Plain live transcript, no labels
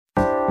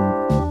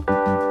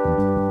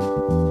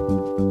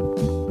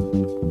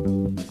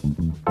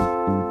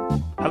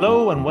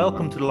and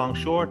welcome to The Long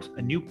Short,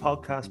 a new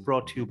podcast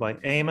brought to you by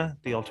AIMA,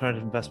 the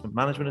Alternative Investment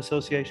Management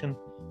Association,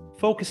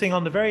 focusing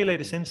on the very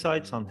latest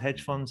insights on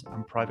hedge funds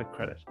and private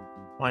credit.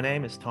 My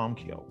name is Tom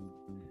Keogh.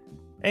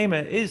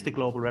 AIMA is the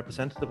global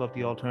representative of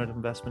the alternative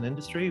investment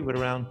industry with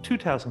around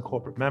 2,000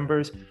 corporate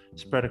members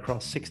spread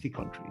across 60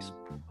 countries.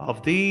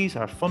 Of these,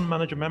 our fund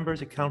manager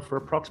members account for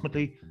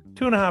approximately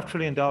 $2.5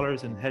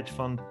 trillion in hedge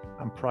fund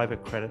and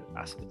private credit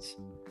assets.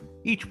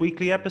 Each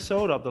weekly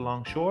episode of The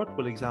Long Short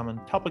will examine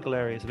topical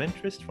areas of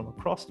interest from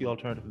across the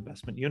alternative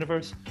investment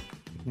universe,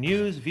 with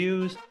news,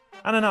 views,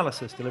 and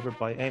analysis delivered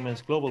by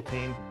AIMA's global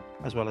team,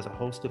 as well as a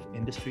host of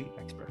industry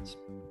experts.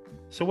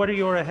 So whether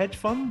you're a hedge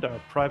fund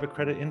or private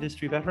credit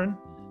industry veteran,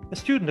 a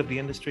student of the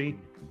industry,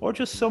 or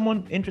just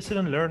someone interested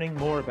in learning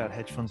more about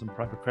hedge funds and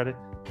private credit,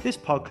 this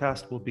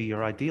podcast will be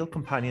your ideal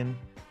companion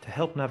to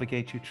help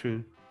navigate you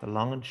through the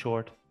long and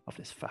short of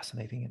this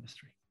fascinating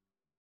industry.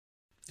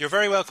 You're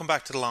very welcome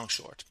back to The Long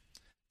Short.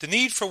 The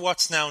need for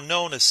what's now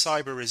known as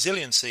cyber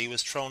resiliency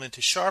was thrown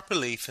into sharp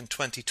relief in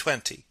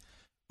 2020,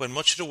 when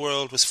much of the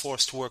world was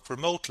forced to work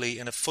remotely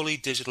in a fully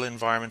digital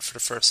environment for the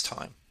first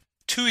time.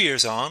 2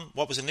 years on,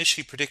 what was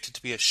initially predicted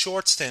to be a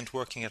short stint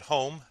working at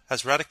home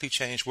has radically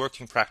changed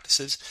working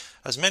practices,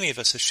 as many of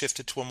us have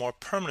shifted to a more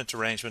permanent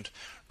arrangement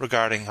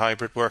regarding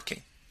hybrid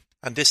working.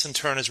 And this in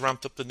turn has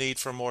ramped up the need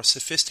for a more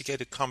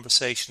sophisticated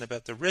conversation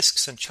about the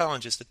risks and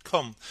challenges that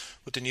come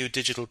with the new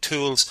digital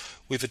tools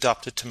we've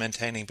adopted to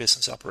maintaining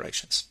business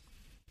operations.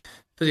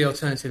 For the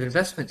alternative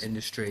investment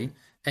industry,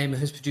 AIMA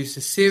has produced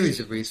a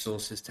series of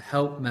resources to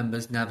help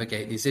members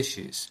navigate these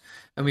issues,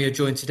 and we are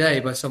joined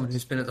today by someone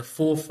who's been at the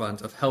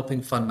forefront of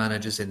helping fund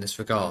managers in this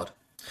regard.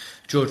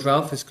 George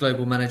Ralph is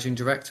Global Managing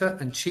Director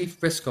and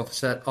Chief Risk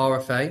Officer at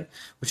RFA,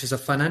 which is a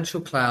financial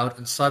cloud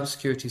and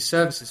cybersecurity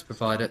services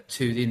provider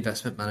to the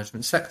investment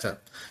management sector.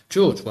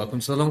 George,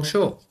 welcome to The Long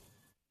Short.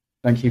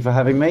 Thank you for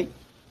having me.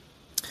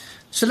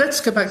 So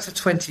let's go back to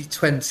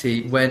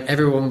 2020 when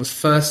everyone was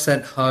first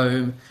sent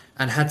home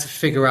and had to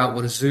figure out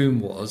what a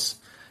Zoom was.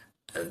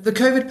 The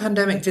COVID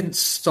pandemic didn't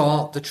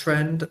start the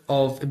trend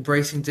of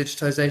embracing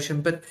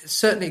digitization, but it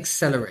certainly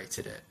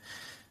accelerated it.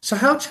 So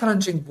how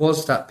challenging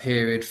was that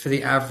period for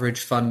the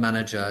average fund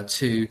manager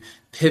to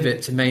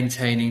pivot to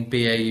maintaining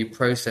BAU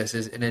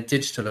processes in a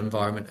digital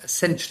environment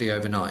essentially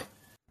overnight?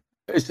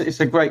 It's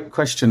a great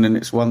question, and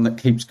it's one that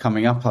keeps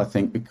coming up, I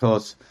think,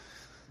 because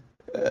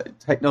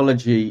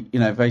technology,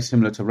 very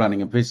similar to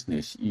running a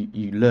business,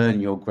 you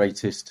learn your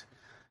greatest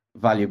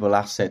valuable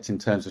asset in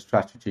terms of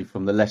strategy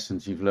from the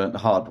lessons you've learned the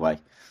hard way.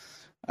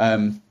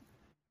 And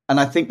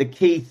I think the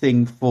key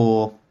thing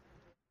for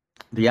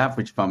the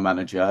average fund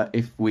manager,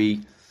 if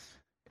we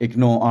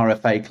ignore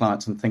RFA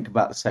clients and think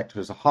about the sector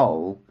as a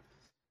whole,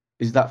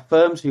 is that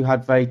firms who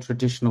had very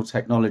traditional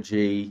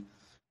technology,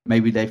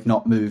 maybe they've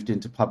not moved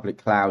into public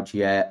cloud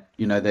yet,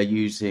 they're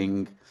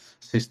using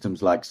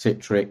systems like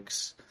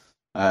Citrix,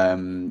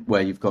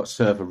 where you've got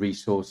server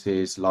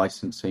resources,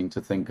 licensing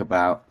to think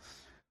about.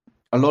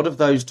 A lot of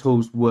those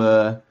tools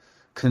were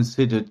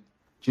considered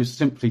just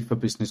simply for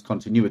business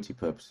continuity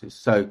purposes.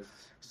 So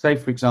say,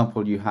 for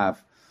example, you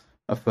have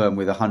a firm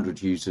with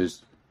 100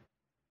 users.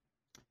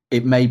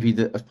 It may be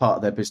that as part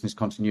of their business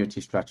continuity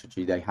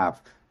strategy, they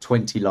have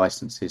 20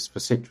 licenses for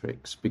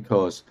Citrix,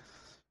 because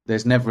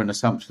there's never an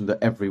assumption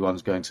that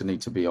everyone's going to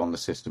need to be on the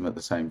system at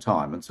the same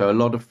time. And so a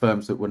lot of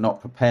firms that were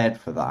not prepared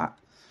for that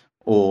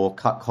or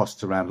cut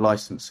costs around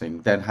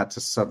licensing then had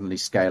to suddenly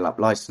scale up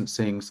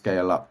licensing,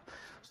 scale up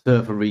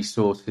server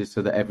resources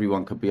so that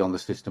everyone could be on the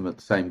system at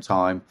the same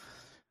time.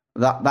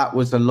 That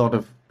was a lot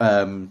of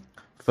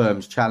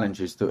firms'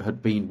 challenges that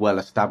had been well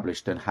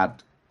established and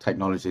had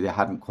technology that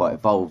hadn't quite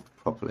evolved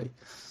properly.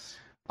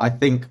 I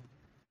think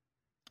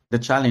the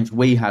challenge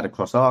we had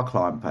across our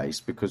client base,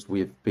 because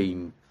we've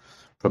been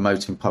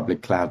promoting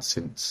public cloud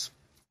since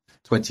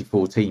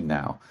 2014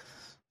 now,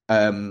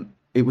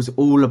 it was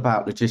all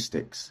about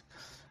logistics,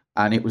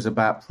 and it was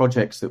about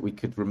projects that we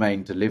could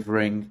remain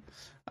delivering,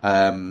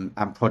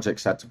 and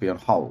projects had to be on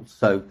hold.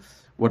 So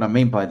what I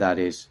mean by that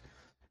is,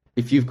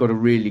 if you've got a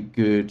really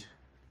good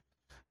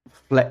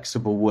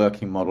flexible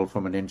working model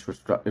from an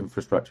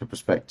infrastructure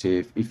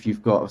perspective, if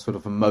you've got a sort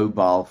of a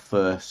mobile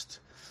first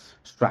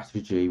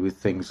strategy with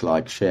things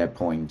like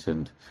SharePoint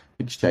and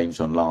Exchange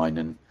Online,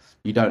 and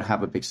you don't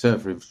have a big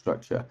server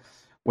infrastructure,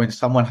 when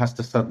someone has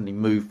to suddenly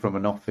move from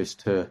an office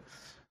to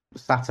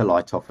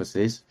satellite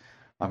offices,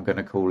 I'm going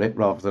to call it,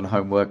 rather than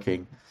home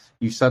working,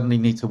 you suddenly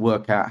need to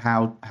work out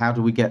how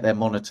do we get their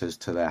monitors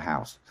to their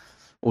house?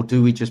 Or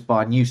do we just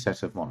buy a new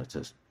set of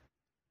monitors?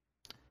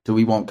 Do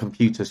we want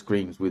computer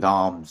screens with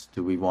arms?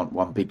 Do we want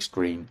one big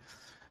screen?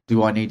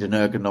 Do I need an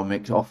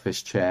ergonomic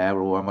office chair,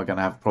 or am I going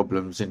to have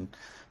problems in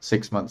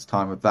 6 months'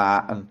 time with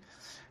that? And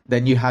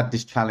then you had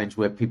this challenge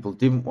where people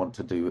didn't want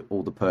to do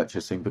all the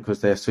purchasing because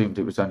they assumed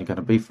it was only going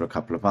to be for a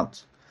couple of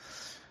months.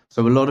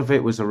 So a lot of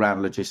it was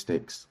around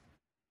logistics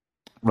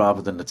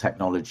rather than the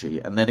technology.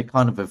 And then it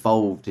kind of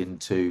evolved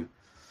into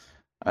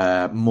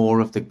more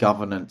of the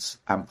governance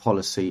and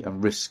policy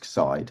and risk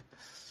side.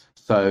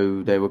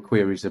 So there were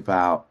queries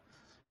about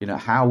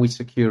how are we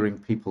securing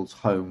people's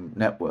home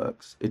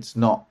networks? It's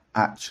not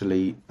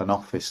actually an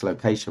office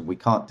location. We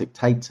can't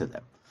dictate to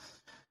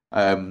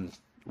them.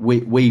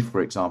 We,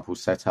 for example,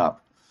 set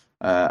up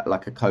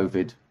like a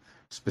COVID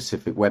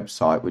specific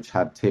website which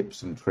had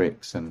tips and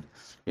tricks and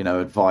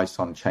advice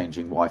on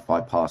changing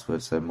Wi-Fi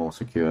passwords so they're more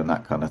secure and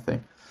that kind of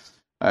thing.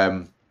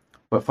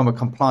 But from a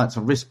compliance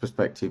and risk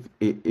perspective,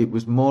 it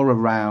was more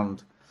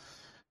around,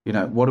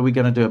 what are we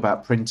going to do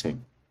about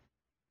printing?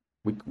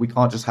 We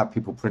can't just have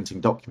people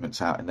printing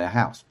documents out in their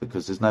house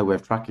because there's no way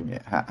of tracking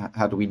it.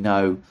 How do we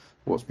know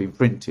what's been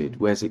printed?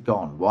 Where's it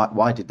gone?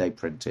 Why did they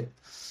print it?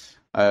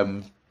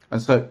 And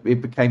so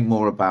it became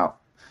more about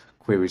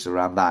queries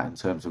around that in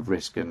terms of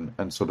risk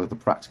and sort of the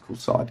practical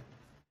side.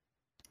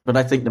 But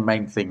I think the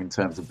main thing in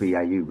terms of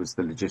BAU was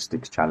the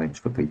logistics challenge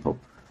for people.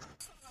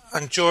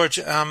 And George,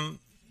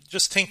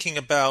 just thinking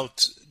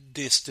about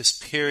this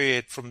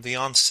period from the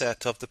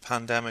onset of the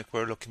pandemic,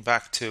 we're looking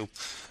back to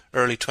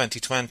early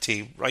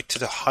 2020, right to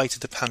the height of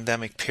the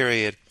pandemic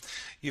period.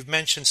 You've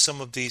mentioned some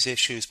of these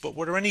issues, but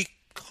were there any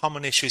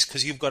common issues?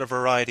 Because you've got a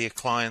variety of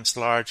clients,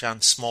 large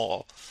and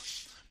small.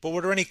 But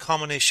were there any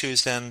common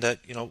issues then that,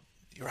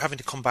 you're having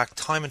to come back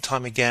time and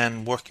time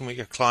again, working with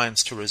your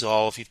clients to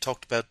resolve? You've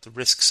talked about the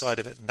risk side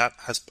of it, and that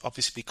has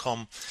obviously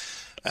become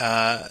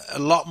a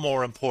lot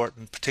more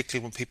important,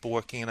 particularly when people are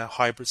working in a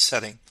hybrid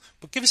setting.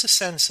 But give us a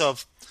sense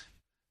of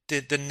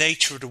the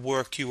nature of the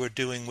work you were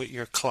doing with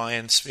your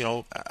clients,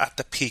 at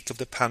the peak of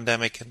the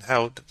pandemic, and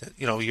how,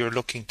 you're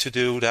looking to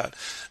do that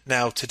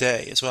now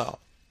today as well.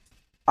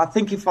 I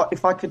think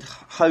if I could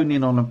hone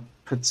in on a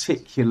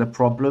particular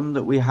problem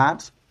that we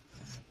had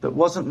that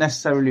wasn't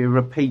necessarily a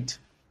repeat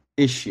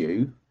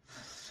issue,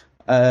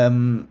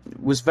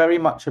 was very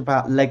much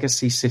about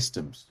legacy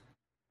systems.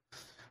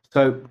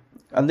 So,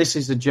 and this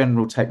is a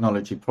general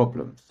technology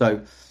problem.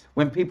 So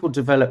when people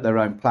develop their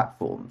own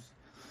platforms,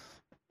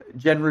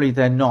 generally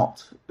they're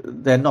not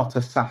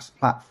a SaaS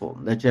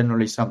platform. They're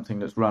generally something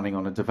that's running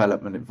on a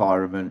development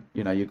environment.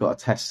 You've got a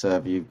test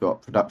server, you've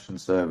got production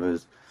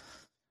servers.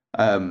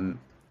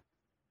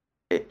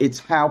 It's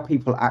how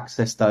people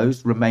access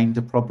those remained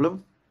a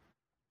problem,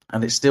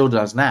 and it still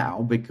does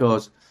now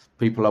because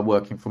people are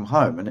working from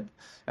home, and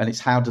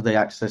it's how do they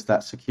access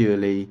that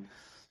securely.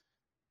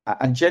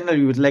 And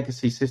generally with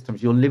legacy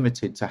systems, you're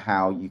limited to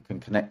how you can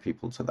connect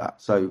people to that.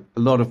 So a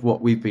lot of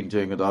what we've been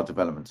doing with our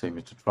development team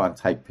is to try and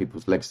take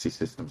people's legacy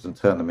systems and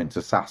turn them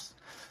into SaaS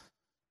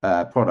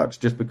products,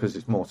 just because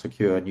it's more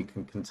secure and you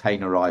can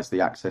containerize the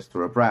access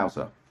to a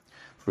browser,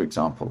 for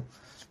example.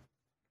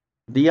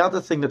 The other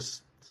thing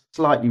that's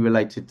slightly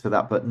related to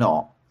that, but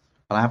not,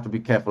 and I have to be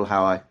careful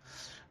how I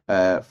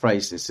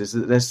phrase this, is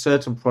that there's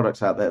certain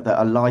products out there that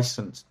are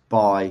licensed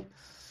by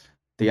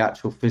the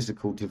actual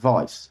physical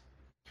device.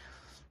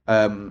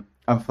 And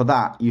for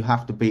that, you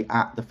have to be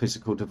at the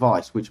physical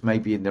device, which may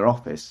be in their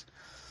office.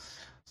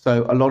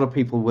 So a lot of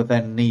people were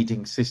then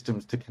needing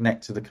systems to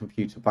connect to the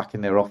computer back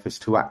in their office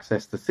to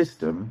access the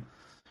system,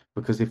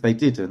 because if they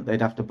didn't,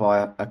 they'd have to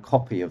buy a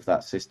copy of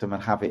that system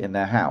and have it in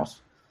their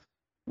house,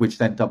 which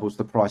then doubles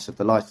the price of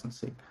the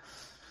licensing.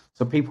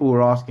 So people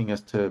were asking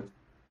us to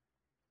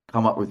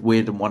come up with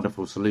weird and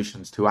wonderful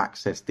solutions to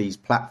access these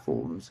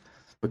platforms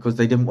because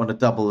they didn't want to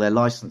double their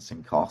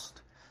licensing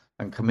cost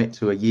and commit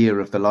to a year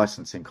of the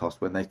licensing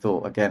cost when they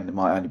thought, again, they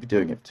might only be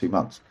doing it for 2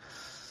 months.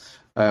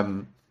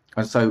 And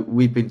so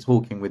we've been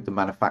talking with the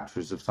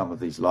manufacturers of some of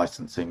these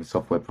licensing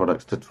software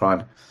products to try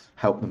and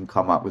help them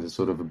come up with a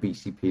sort of a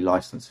BCP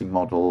licensing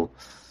model.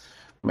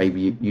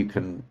 Maybe you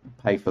can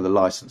pay for the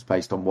license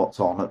based on what's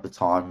on at the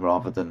time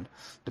rather than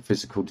the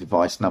physical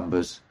device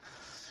numbers.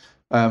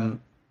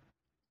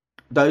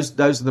 Those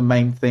are the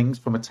main things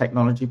from a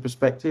technology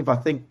perspective. I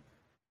think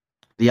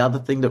the other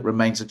thing that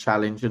remains a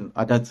challenge, and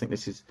I don't think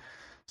this is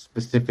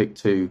specific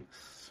to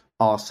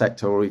our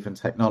sector or even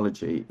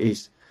technology,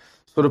 is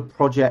sort of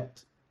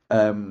project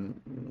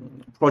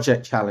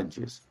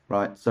challenges,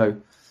 right? So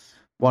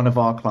one of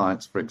our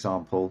clients, for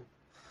example,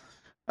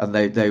 and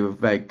they were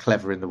very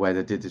clever in the way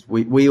they did this.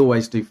 We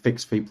always do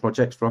fixed fee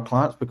projects for our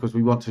clients because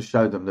we want to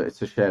show them that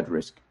it's a shared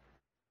risk.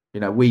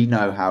 We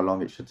know how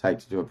long it should take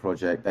to do a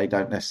project. They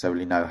don't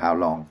necessarily know how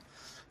long.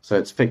 So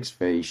it's fixed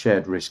fee,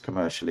 shared risk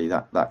commercially,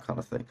 that kind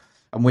of thing.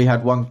 And we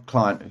had one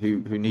client who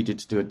needed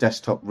to do a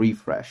desktop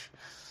refresh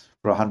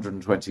for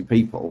 120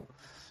 people.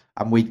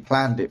 And we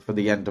planned it for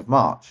the end of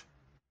March,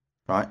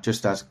 right?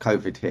 Just as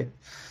COVID hit.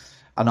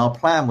 And our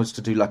plan was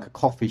to do like a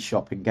coffee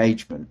shop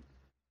engagement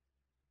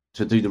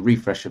to do the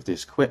refresh of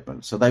this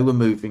equipment. So they were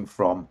moving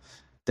from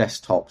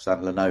desktops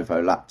and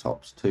Lenovo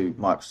laptops to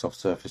Microsoft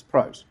Surface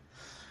Pros.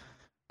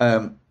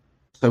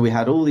 So we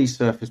had all these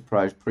Surface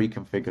Pros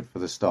pre-configured for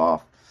the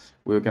staff.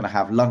 We were going to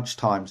have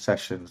lunchtime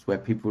sessions where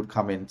people would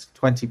come in,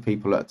 20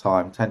 people at a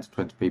time, 10 to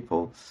 20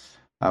 people.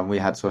 And we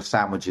had sort of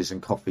sandwiches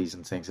and coffees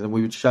and things. And then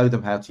we would show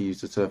them how to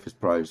use the Surface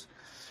Pros,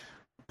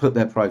 put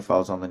their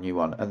profiles on the new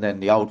one. And then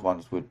the old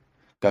ones would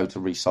go to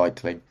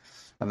recycling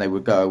and they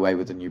would go away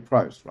with the new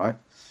Pros, right?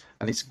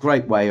 And it's a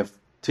great way of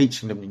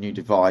teaching them the new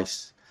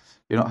device.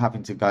 You're not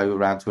having to go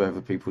around to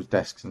other people's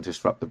desks and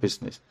disrupt the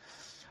business.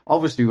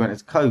 Obviously, when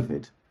it's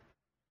COVID,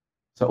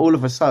 so all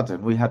of a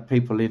sudden we had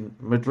people in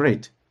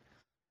Madrid,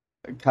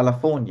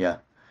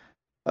 California,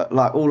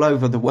 like all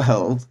over the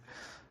world,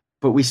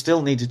 but we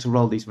still needed to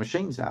roll these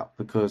machines out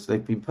because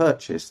they've been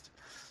purchased,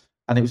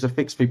 and it was a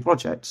fixed fee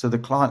project. So the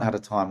client had a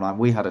timeline,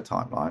 we had a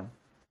timeline.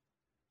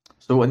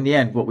 So in the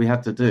end, what we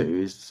had to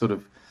do is sort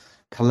of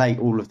collate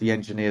all of the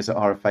engineers at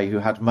RFA who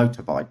had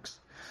motorbikes,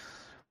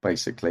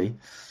 basically,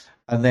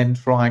 and then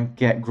try and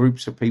get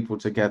groups of people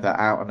together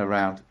out and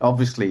around.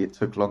 Obviously, it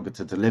took longer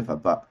to deliver,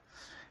 but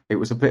it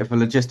was a bit of a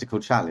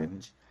logistical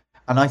challenge.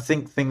 And I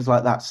think things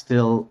like that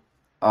still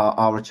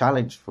are a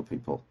challenge for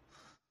people.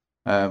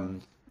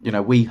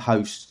 We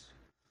host,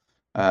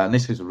 and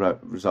this is a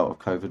result of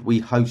COVID, we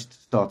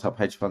host startup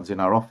hedge funds in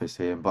our office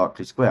here in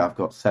Berkeley Square. I've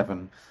got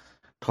 7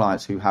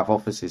 clients who have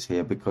offices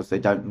here because they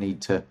don't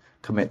need to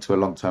commit to a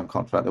long-term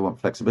contract. They want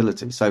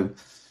flexibility. So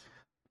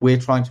we're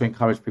trying to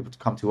encourage people to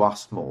come to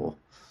us more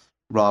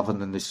rather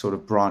than this sort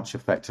of branch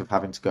effect of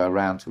having to go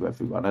around to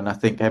everyone. And I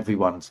think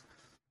everyone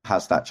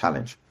has that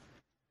challenge.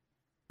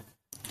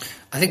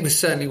 I think we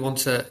certainly want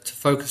to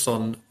focus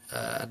on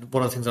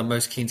one of the things I'm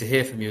most keen to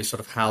hear from you is sort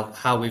of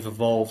how we've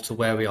evolved to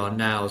where we are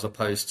now as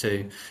opposed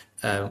to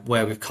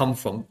where we've come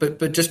from.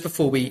 But just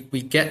before we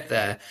get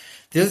there,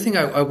 the other thing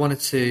I wanted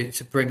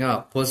to bring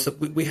up was that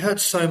we heard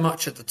so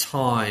much at the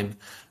time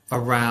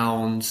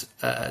around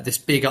this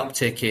big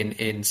uptick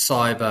in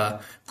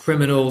cyber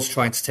criminals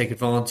trying to take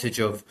advantage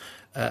of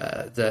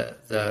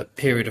the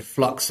period of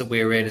flux that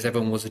we were in as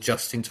everyone was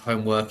adjusting to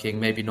home working,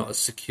 maybe not as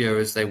secure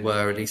as they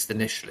were, at least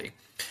initially.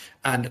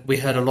 And we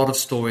heard a lot of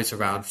stories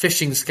around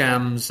phishing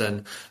scams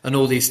and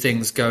all these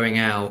things going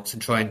out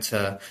and trying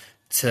to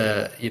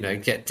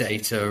get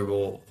data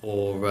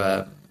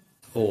or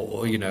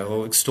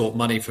extort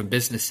money from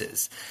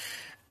businesses.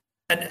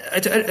 And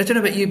I don't know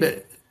about you,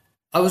 but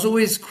I was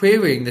always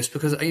querying this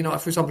because,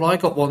 for example, I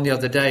got one the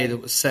other day that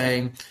was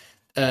saying,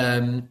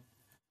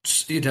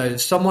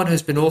 someone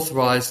has been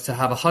authorized to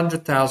have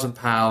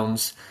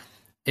 £100,000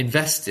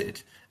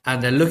 invested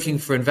and they're looking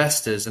for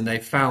investors and they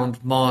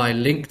found my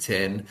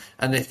LinkedIn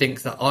and they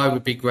think that I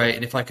would be great.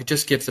 And if I could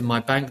just give them my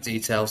bank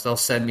details, they'll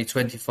send me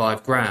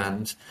 25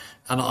 grand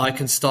and I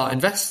can start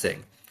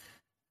investing.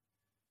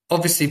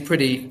 Obviously,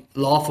 pretty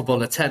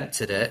laughable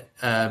attempt at it.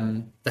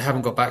 They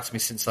haven't got back to me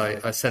since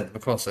I sent them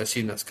across. I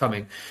assume that's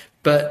coming.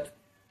 But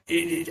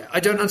I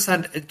don't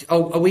understand.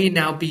 Are we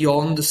now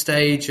beyond the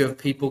stage of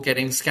people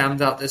getting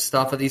scammed out this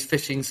stuff? Are these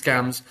phishing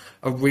scams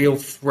a real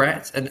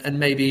threat? And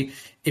maybe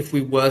if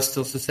we were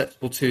still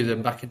susceptible to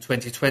them back in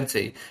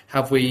 2020,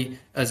 have we,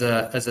 as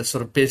a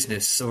sort of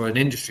business or an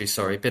industry,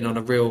 been on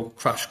a real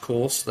crash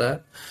course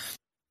there?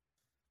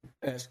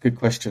 That's a good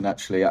question,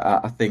 actually.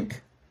 I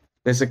think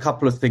there's a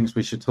couple of things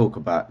we should talk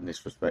about in this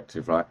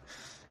perspective, right?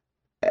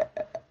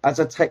 As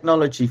a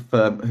technology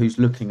firm who's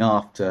looking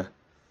after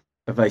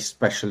a very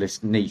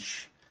specialist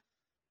niche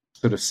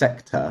sort of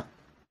sector,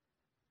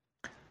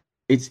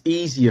 it's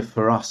easier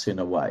for us in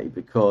a way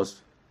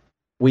because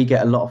we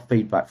get a lot of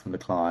feedback from the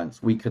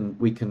clients. We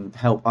can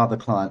help other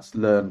clients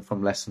learn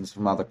from lessons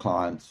from other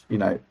clients.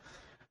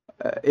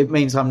 It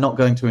means I'm not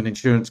going to an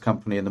insurance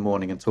company in the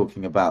morning and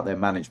talking about their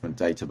management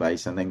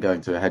database and then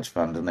going to a hedge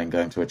fund and then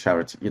going to a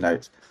charity.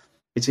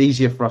 It's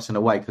easier for us in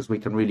a way because we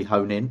can really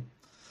hone in.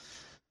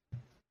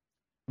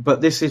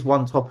 But this is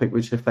one topic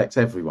which affects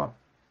everyone.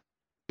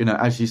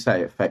 As you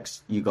say, it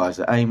affects you guys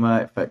at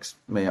AIMA, it affects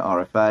me at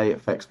RFA, it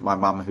affects my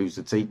mum who's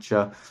a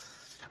teacher.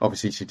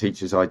 Obviously, she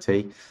teaches IT.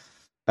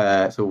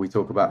 It's all we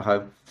talk about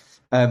home.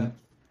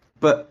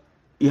 But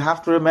you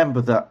have to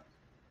remember that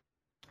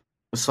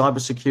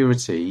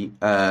cybersecurity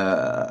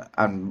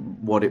and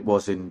what it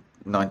was in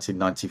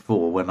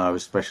 1994 when I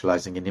was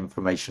specialising in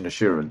information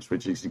assurance,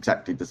 which is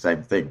exactly the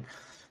same thing.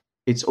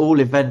 It's all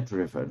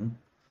event-driven,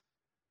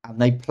 and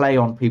they play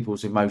on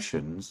people's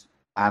emotions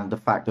and the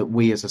fact that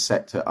we as a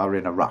sector are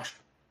in a rush,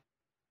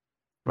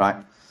 right?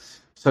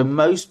 So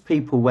most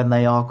people, when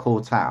they are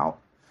caught out,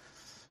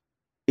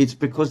 it's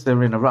because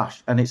they're in a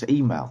rush, and it's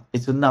email.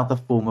 It's another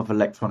form of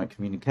electronic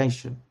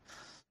communication.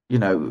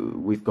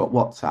 We've got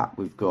WhatsApp,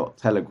 we've got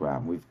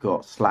Telegram, we've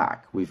got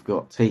Slack, we've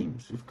got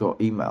Teams, we've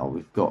got email,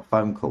 we've got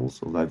phone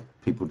calls, although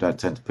people don't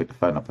tend to pick the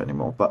phone up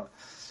anymore. But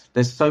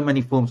there's so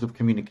many forms of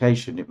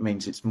communication, it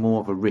means it's more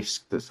of a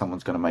risk that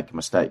someone's going to make a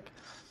mistake.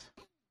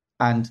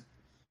 And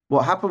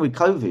what happened with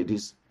COVID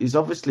is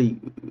obviously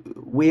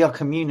we are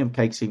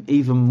communicating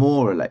even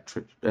more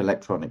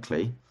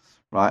electronically,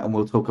 right? And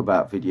we'll talk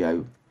about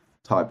video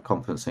type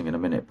conferencing in a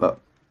minute, but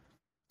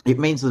it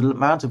means the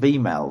amount of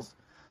emails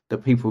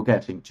that people are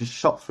getting just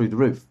shot through the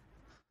roof.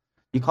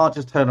 You can't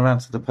just turn around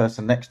to the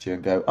person next to you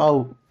and go,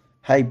 "Oh,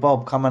 hey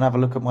Bob, come and have a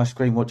look at my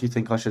screen. What do you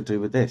think I should do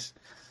with this?"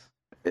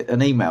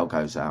 An email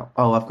goes out.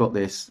 "Oh, I've got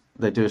this."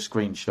 They do a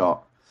screenshot,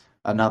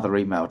 another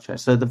email check.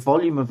 So the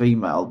volume of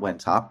email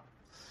went up,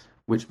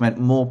 which meant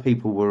more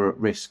people were at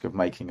risk of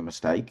making a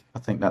mistake. I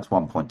think that's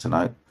one point to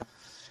note.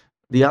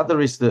 The other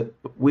is that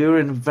we're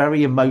in a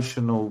very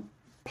emotional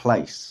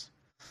place.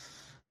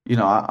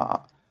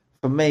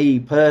 For me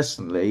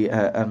personally,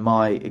 and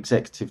my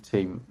executive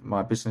team,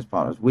 my business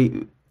partners,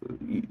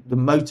 the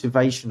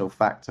motivational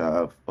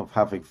factor of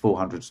having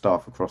 400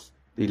 staff across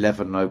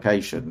 11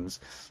 locations,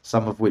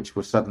 some of which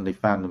were suddenly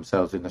found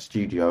themselves in a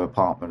studio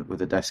apartment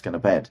with a desk and a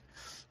bed,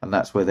 and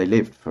that's where they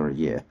lived for a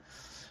year.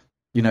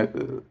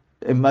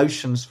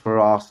 Emotions for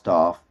our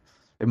staff,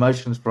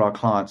 emotions for our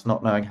clients,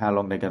 not knowing how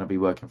long they're going to be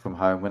working from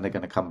home, when they're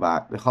going to come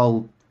back. The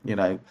whole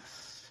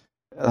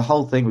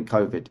thing with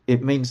COVID,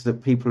 it means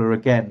that people are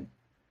again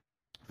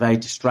very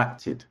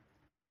distracted,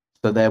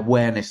 so their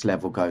awareness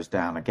level goes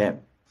down again.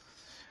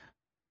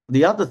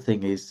 The other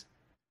thing is,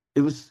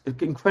 it was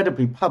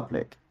incredibly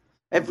public.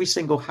 Every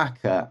single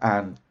hacker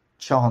and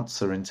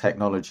chancer in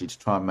technology to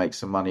try and make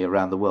some money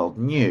around the world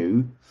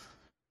knew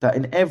that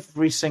in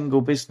every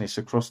single business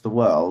across the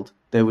world,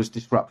 there was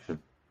disruption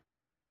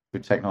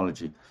with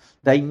technology.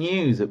 They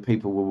knew that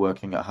people were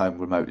working at home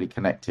remotely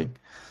connecting.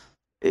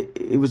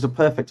 It was a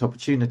perfect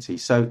opportunity.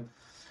 So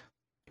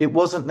it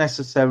wasn't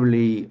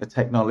necessarily a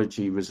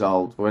technology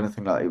result or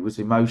anything like that. It was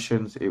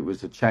emotions. It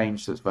was a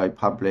change that's very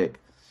public.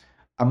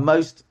 And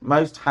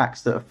most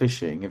hacks that are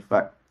phishing, in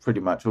fact, pretty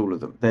much all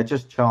of them, they're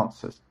just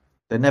chancers.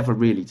 They're never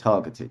really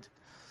targeted.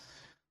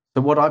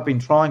 So what I've been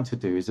trying to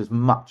do is as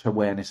much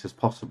awareness as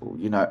possible.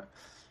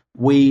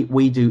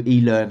 We do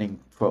e-learning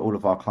for all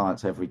of our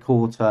clients every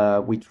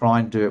quarter. We try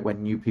and do it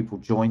when new people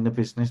join the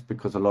business,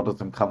 because a lot of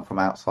them come from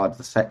outside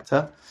the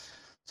sector.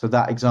 So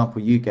that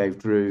example you gave,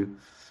 Drew,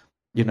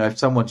 if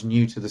someone's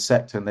new to the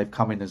sector and they've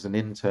come in as an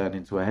intern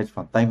into a hedge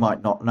fund, they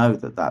might not know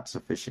that that's a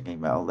phishing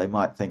email. They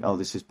might think, oh,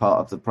 this is part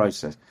of the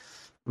process.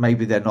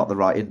 Maybe they're not the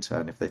right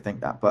intern if they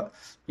think that, but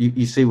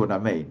you see what I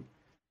mean.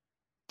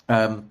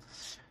 And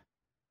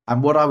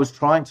what I was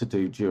trying to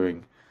do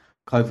during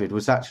COVID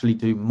was actually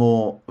do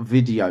more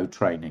video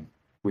training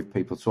with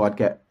people. So I'd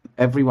get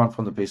everyone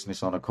from the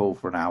business on a call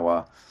for an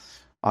hour.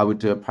 I would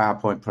do a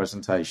PowerPoint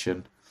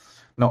presentation,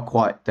 not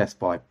quite death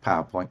by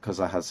PowerPoint, because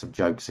I had some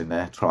jokes in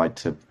there, tried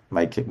to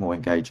make it more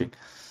engaging.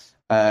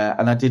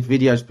 And I did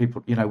videos,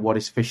 people, what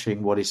is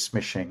phishing, what is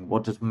smishing,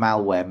 what does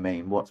malware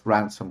mean, what's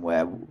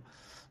ransomware,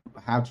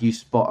 how do you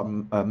spot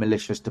a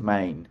malicious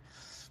domain,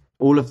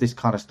 all of this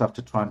kind of stuff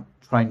to try and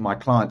train my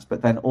clients,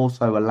 but then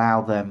also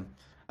allow them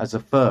as a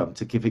firm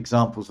to give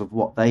examples of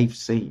what they've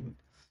seen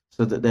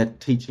so that they're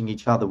teaching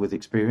each other with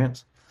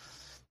experience.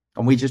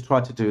 And we just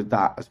try to do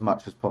that as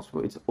much as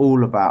possible. It's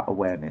all about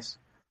awareness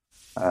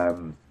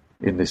in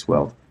this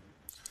world.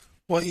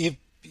 Well,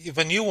 you've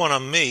a new one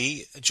on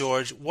me,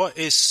 George. What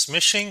is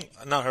smishing?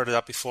 I've not heard of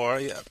that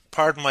before.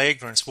 Pardon my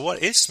ignorance, but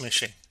what is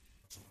smishing?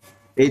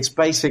 It's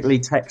basically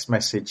text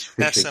message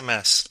phishing.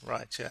 SMS,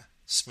 right, yeah.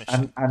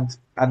 Smishing.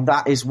 And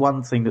that is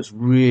one thing that's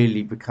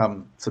really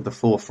become to the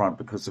forefront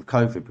because of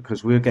COVID,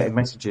 because we were getting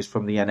messages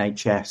from the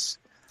NHS,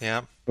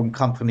 from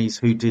companies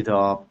who did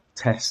our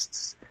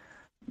tests,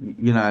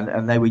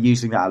 and they were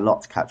using that a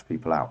lot to catch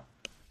people out.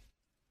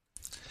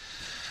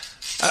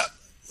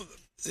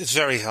 It's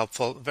very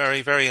helpful,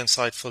 very, very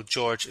insightful,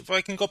 George. If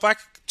I can go back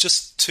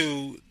just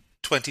to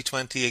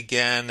 2020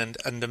 again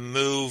and the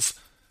move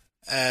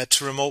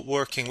to remote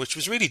working, which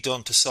was really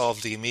done to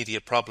solve the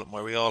immediate problem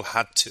where we all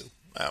had to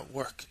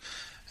work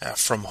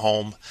from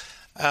home.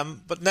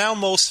 But now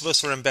most of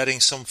us are embedding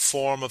some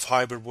form of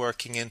hybrid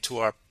working into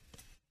our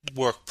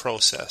work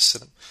process.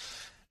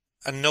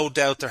 And no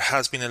doubt there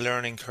has been a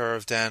learning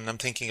curve then, I'm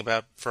thinking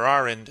about for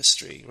our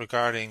industry,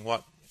 regarding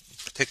what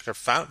particular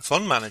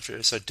fund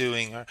managers are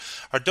doing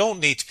or don't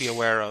need to be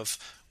aware of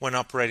when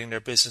operating their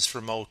business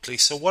remotely.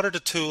 So what are the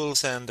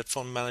tools then that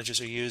fund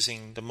managers are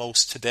using the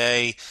most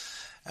today?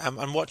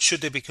 And what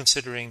should they be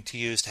considering to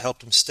use to help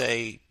them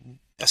stay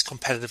as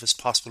competitive as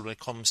possible when it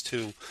comes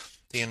to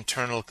the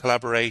internal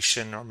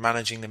collaboration or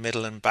managing the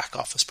middle and back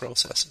office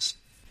processes?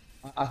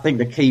 I think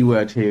the key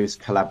word here is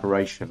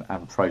collaboration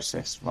and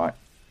process, right?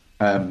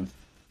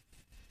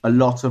 A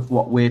lot of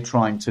what we're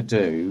trying to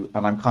do,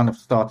 and I'm kind of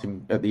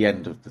starting at the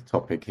end of the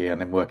topic here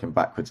and then working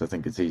backwards, I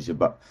think it's easier,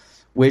 but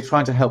we're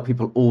trying to help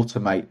people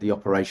automate the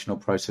operational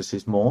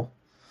processes more.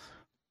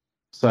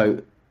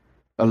 So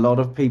a lot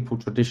of people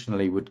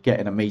traditionally would get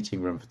in a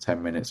meeting room for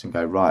 10 minutes and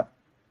go, right,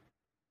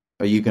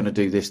 are you going to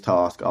do this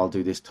task? I'll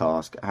do this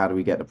task. How do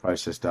we get the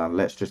process done?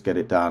 Let's just get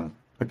it done.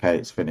 Okay,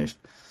 it's finished.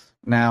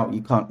 Now you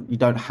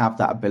don't have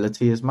that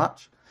ability as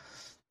much.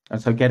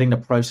 And so getting the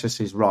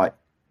processes right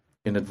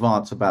in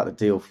advance about the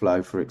deal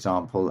flow, for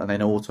example, and then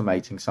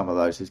automating some of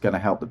those is going to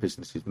help the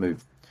businesses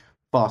move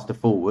faster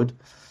forward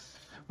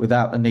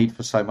without the need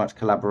for so much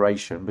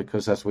collaboration,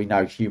 because as we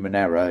know, human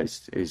error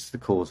is the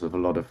cause of a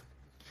lot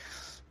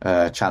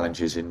of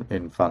challenges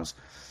in funds.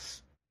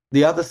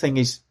 The other thing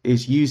is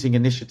using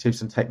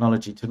initiatives and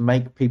technology to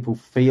make people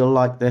feel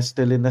like they're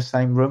still in the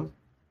same room.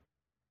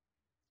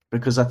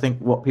 Because I think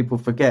what people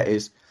forget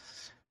is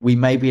we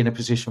may be in a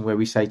position where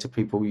we say to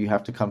people, you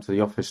have to come to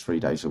the office 3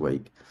 days a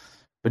week.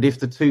 But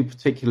if the two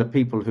particular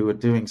people who are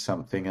doing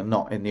something are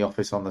not in the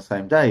office on the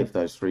same day of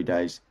those 3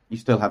 days, you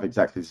still have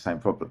exactly the same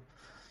problem.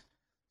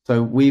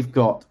 So we've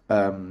got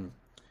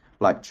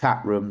like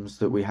chat rooms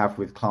that we have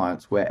with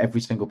clients where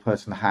every single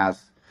person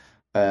has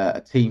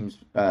a Teams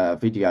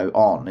video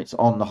on. It's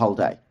on the whole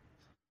day.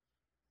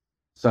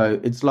 So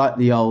it's like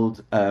the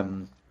old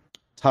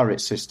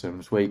turret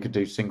systems where you could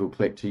do single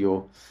click to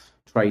your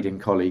trading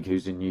colleague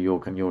who's in New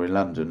York and you're in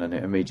London, and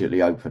it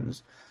immediately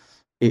opens.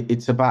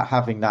 It's about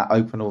having that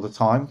open all the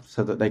time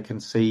so that they can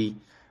see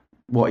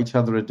what each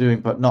other are doing,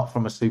 but not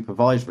from a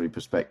supervisory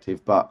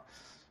perspective, but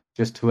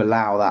just to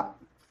allow that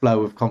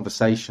flow of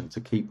conversation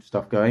to keep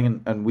stuff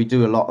going. And we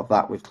do a lot of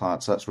that with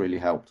clients. That's really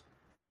helped.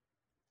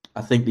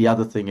 I think the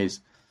other thing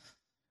is,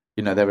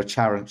 there are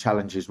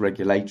challenges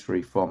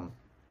regulatory from,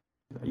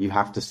 you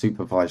have to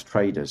supervise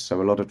traders.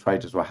 So a lot of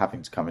traders were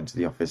having to come into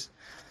the office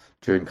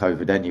during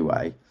COVID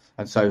anyway.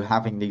 And so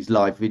having these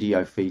live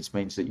video feeds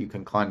means that you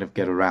can kind of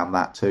get around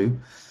that too.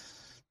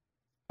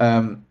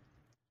 And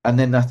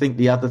then I think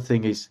the other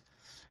thing is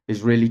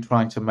really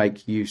trying to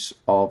make use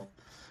of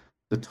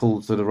the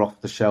tools that are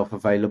off the shelf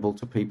available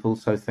to people.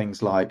 So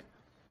things like,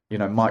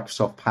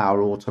 Microsoft Power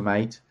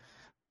Automate,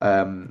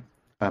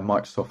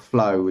 Microsoft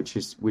Flow, which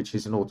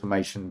is an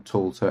automation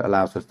tool that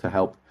allows us to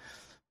help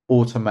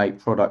automate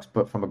products,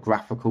 but from a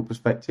graphical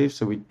perspective.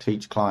 So we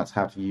teach clients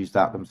how to use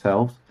that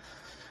themselves.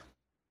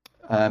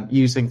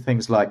 Using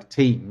things like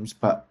Teams,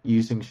 but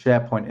using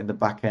SharePoint in the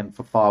back end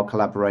for file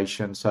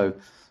collaboration. So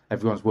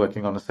everyone's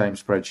working on the same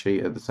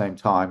spreadsheet at the same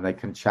time. They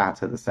can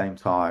chat at the same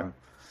time,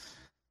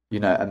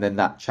 and then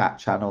that chat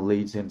channel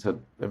leads into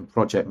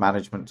project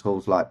management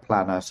tools like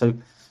Planner. So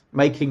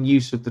making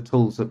use of the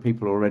tools that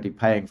people are already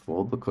paying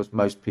for, because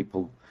most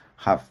people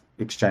have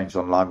Exchange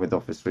Online with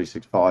Office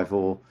 365,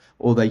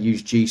 or they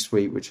use G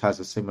Suite, which has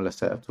a similar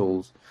set of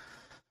tools.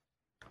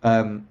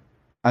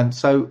 And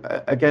so,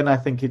 again, I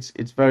think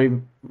it's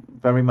very,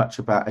 very much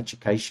about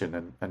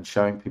education and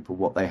showing people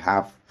what they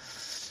have,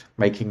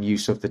 making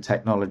use of the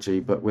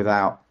technology, but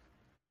without,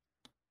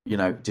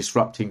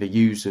 disrupting the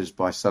users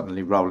by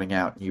suddenly rolling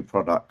out new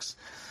products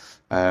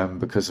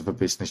because of a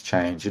business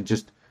change, and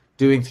just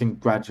doing things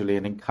gradually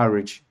and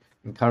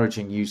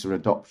encouraging user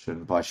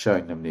adoption by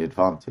showing them the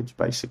advantage,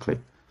 basically.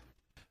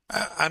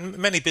 And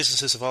many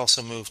businesses have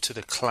also moved to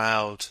the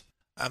cloud.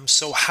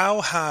 So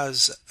how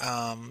has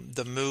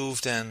the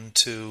move then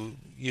to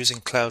using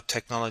cloud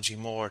technology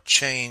more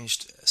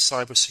changed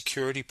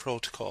cybersecurity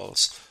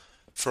protocols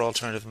for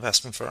alternative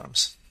investment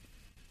firms?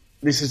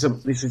 This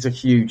is a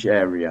huge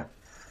area,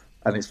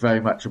 and it's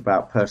very much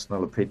about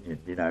personal opinion.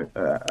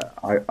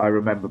 I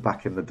remember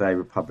back in the day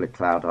with public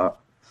cloud,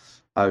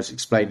 I was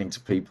explaining to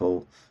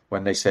people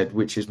when they said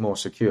which is more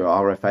secure,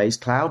 RFA's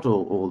cloud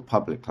or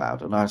public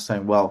cloud, and I was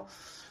saying, well,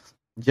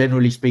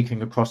 generally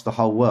speaking, across the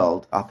whole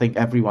world, I think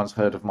everyone's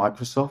heard of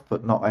Microsoft,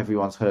 but not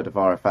everyone's heard of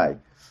RFA.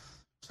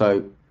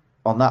 So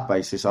on that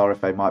basis,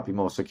 RFA might be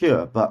more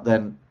secure, but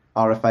then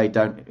RFA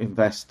don't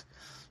invest,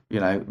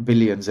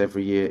 billions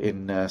every year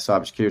in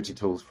cybersecurity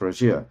tools for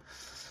Azure.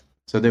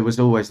 So there was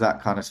always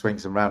that kind of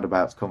swings and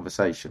roundabouts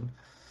conversation.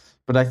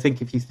 But I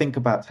think if you think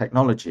about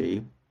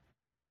technology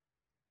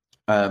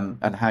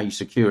and how you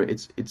secure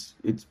it,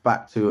 it's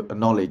back to a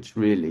knowledge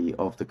really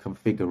of the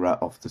configurer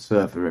of the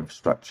server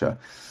infrastructure.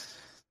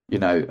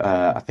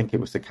 I think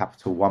it was the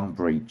Capital One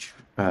breach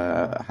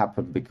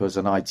happened because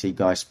an IT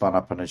guy spun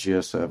up an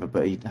Azure server,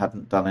 but he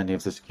hadn't done any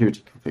of the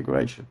security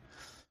configuration.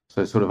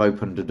 So it sort of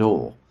opened a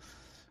door.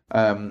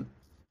 So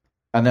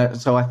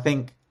I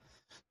think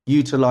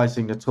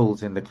utilizing the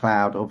tools in the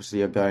cloud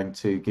obviously are going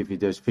to give you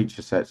those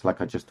feature sets like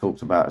I just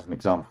talked about as an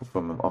example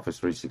from Office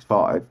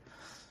 365.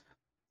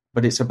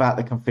 But it's about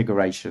the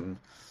configuration.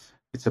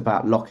 It's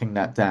about locking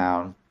that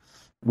down.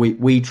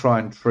 We try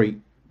and treat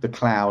the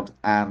cloud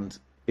and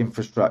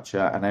infrastructure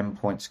and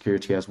endpoint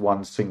security as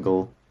one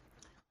single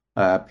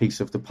piece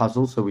of the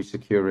puzzle. So we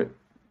secure it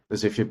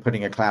as if you're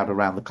putting a cloud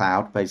around the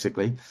cloud,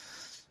 basically.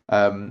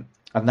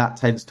 And that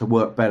tends to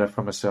work better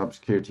from a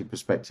cybersecurity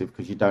perspective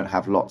because you don't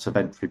have lots of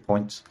entry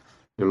points.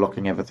 You're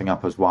locking everything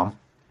up as one.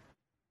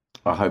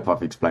 I hope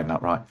I've explained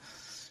that right.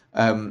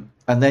 And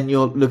then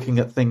you're looking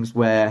at things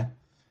where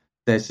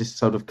there's this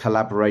sort of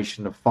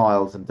collaboration of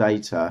files and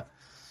data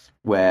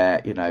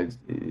where,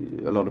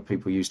 a lot of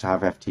people used to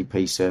have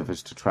FTP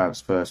servers to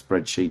transfer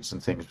spreadsheets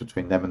and things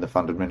between them and the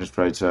fund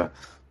administrator.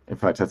 In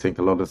fact, I think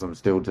a lot of them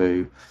still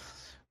do.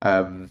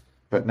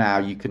 But now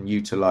you can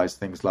utilize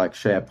things like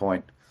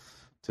SharePoint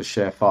to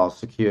share files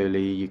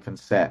securely. You can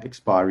set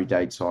expiry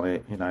dates on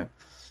it,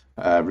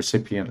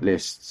 recipient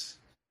lists.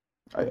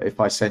 If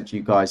I sent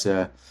you guys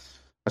a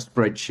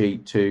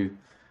spreadsheet to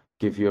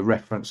give you a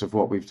reference of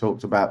what we've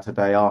talked about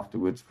today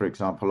afterwards, for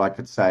example, I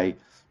could say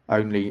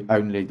only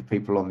the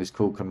people on this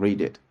call can read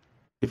it.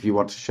 If you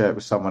want to share it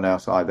with someone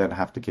else, I then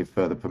have to give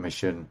further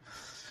permission.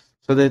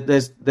 So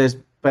there's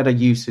better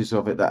uses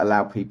of it that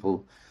allow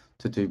people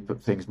to do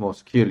things more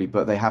securely,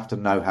 but they have to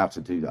know how to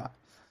do that.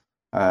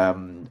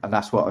 And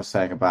that's what I was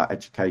saying about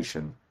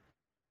education.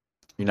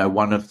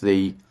 One of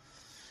the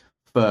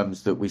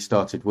firms that we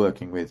started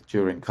working with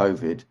during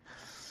COVID,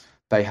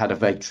 they had a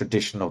very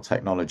traditional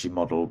technology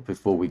model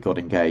before we got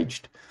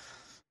engaged.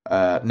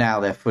 Now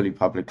they're fully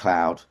public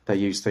cloud. They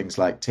use things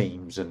like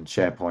Teams and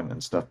SharePoint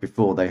and stuff.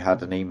 Before they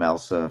had an email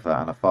server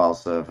and a file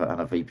server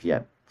and a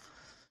VPN.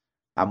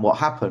 And what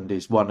happened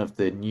is one of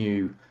the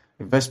new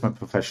investment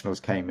professionals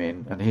came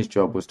in, and his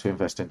job was to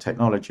invest in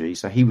technology.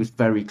 So he was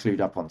very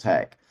clued up on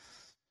tech.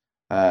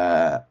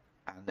 And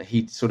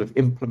he sort of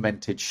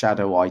implemented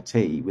shadow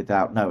IT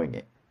without knowing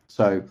it.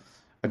 So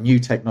a new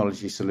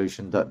technology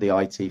solution that the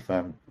IT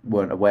firm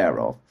weren't aware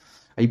of.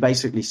 He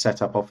basically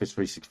set up Office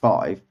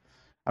 365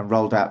 and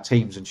rolled out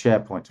Teams and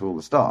SharePoint to all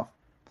the staff.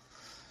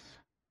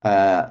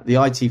 The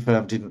IT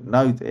firm didn't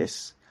know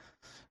this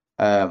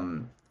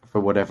for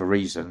whatever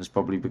reasons,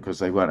 probably because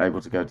they weren't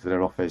able to go to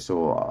their office,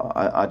 or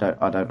I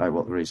don't know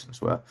what the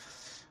reasons were.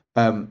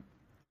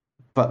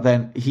 But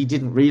then he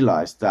didn't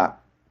realise that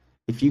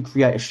if you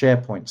create a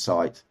SharePoint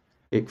site,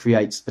 it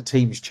creates a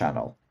Teams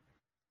channel.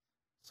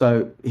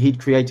 So he'd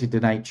created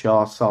an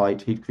HR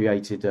site, he'd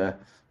created a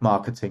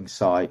marketing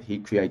site,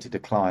 he'd created a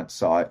client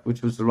site,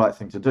 which was the right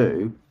thing to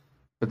do,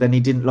 but then he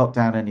didn't lock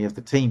down any of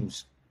the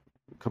Teams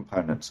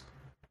components.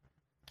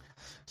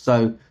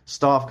 So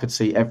staff could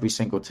see every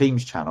single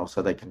Teams channel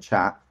so they can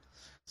chat.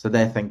 So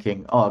they're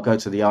thinking, oh, I'll go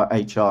to the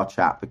HR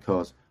chat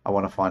because I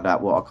want to find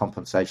out what our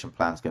compensation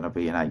plan is going to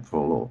be in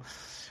April.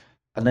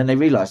 And then they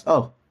realised,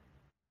 oh,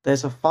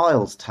 there's a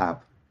files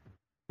tab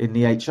in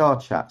the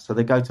HR chat. So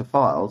they go to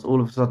files,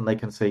 all of a sudden they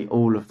can see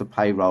all of the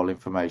payroll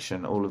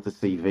information, all of the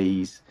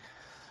CVs,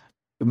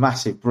 a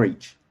massive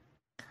breach.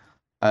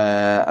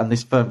 And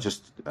this firm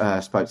just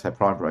spoke to their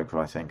prime broker,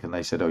 I think, and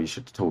they said, oh, you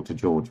should talk to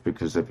George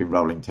because they've been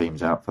rolling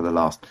Teams out for the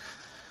last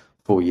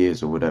 4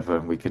 years or whatever,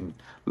 and we can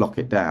lock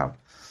it down.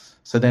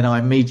 So then I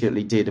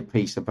immediately did a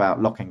piece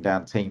about locking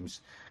down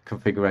Teams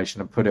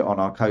configuration and put it on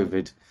our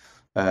COVID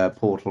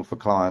portal for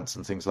clients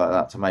and things like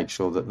that to make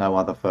sure that no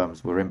other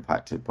firms were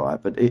impacted by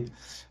it. But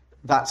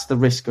that's the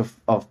risk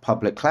of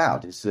public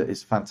cloud.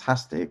 It's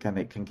fantastic and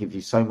it can give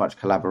you so much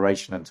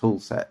collaboration and tool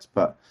sets.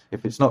 But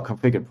if it's not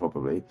configured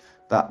properly,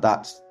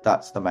 that's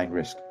the main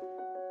risk.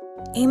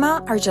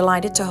 AIMA are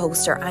delighted to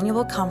host our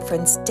annual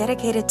conference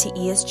dedicated to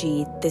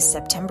ESG this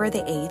September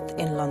the 8th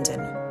in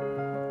London.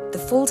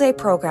 The full-day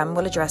programme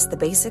will address the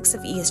basics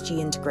of ESG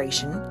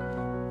integration,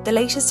 the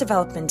latest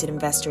development in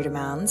investor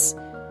demands,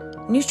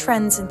 new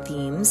trends and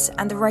themes,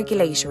 and the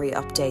regulatory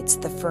updates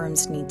that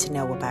firms need to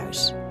know about.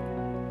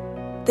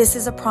 This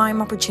is a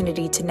prime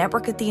opportunity to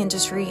network at the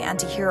industry and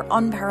to hear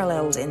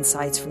unparalleled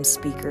insights from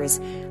speakers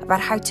about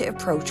how to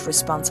approach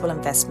responsible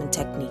investment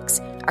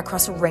techniques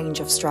across a range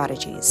of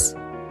strategies.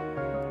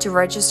 To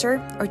register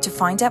or to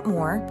find out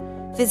more,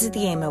 visit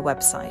the AIMA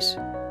website.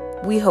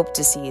 We hope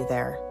to see you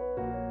there.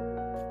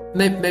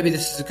 Maybe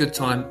this is a good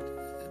time,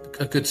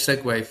 a good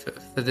segue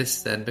for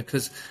this then,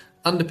 because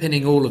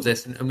underpinning all of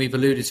this, and we've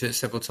alluded to it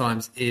several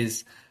times,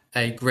 is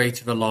a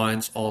greater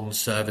reliance on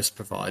service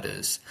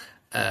providers.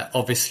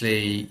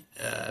 Obviously,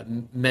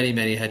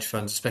 many hedge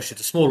funds, especially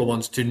the smaller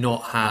ones, do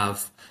not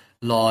have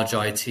large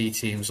IT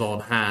teams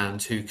on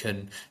hand who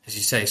can, as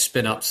you say,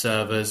 spin up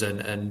servers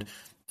and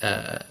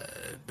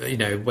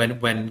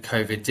when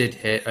COVID did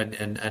hit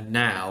and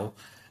now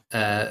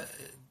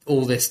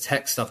all this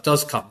tech stuff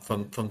does come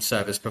from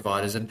service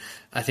providers. And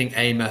I think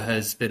AIMA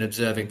has been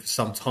observing for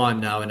some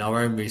time now in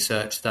our own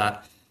research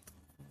that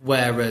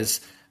whereas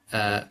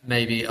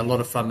maybe a lot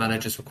of fund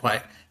managers were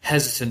quite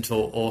hesitant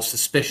or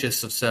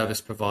suspicious of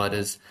service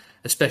providers,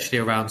 especially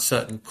around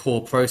certain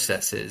core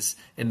processes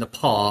in the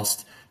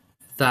past,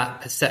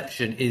 that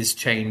perception is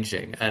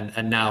changing.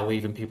 And now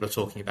even people are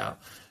talking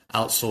about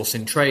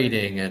outsourcing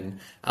trading and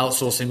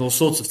outsourcing all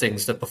sorts of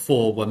things that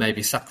before were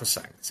maybe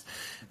sacrosanct.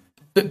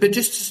 But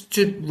just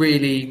to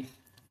really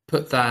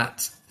put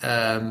that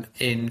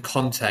in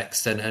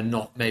context and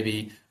not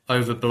maybe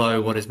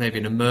overblow what is maybe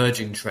an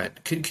emerging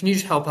trend, can you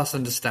just help us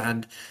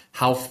understand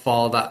how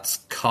far that's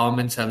come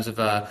in terms of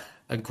a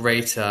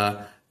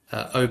greater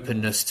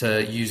openness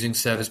to using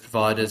service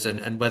providers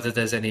and whether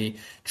there's any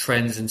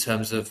trends in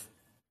terms of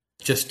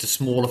just the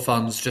smaller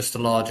funds, just the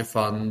larger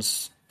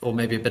funds, or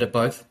maybe a bit of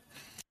both?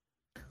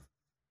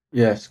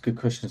 Yes, good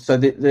question.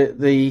 So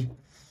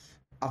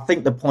I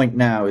think the point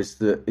now is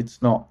that it's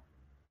not,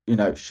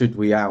 should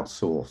we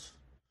outsource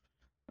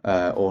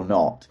or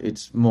not?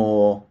 It's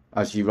more,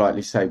 as you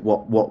rightly say,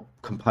 what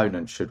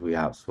components should we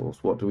outsource?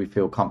 What do we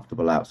feel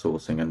comfortable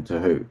outsourcing and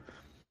to who?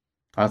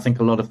 I think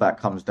a lot of that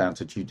comes down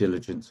to due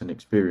diligence and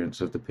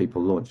experience of the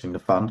people launching the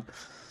fund.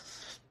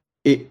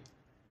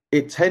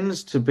 It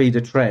tends to be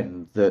the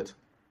trend that,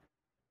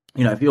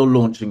 if you're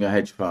launching a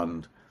hedge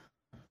fund,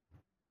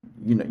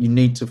 you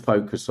need to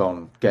focus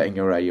on getting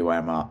your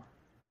AUM up,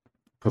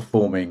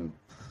 performing.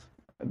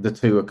 The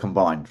two are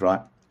combined,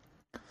 right?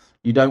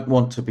 You don't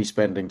want to be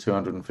spending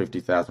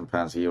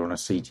 £250,000 a year on a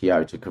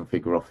CTO to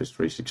configure Office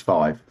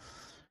 365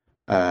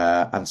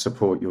 and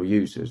support your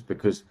users,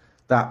 because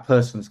that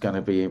person's going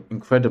to be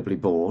incredibly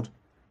bored.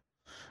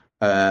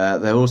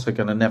 They're also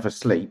going to never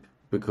sleep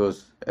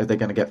because they're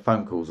going to get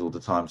phone calls all the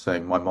time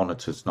saying my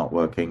monitor's not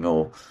working,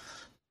 or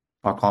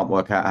I can't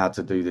work out how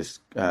to do this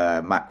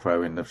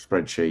macro in the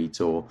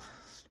spreadsheet, or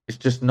it's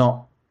just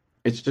not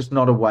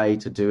a way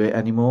to do it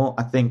anymore.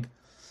 I think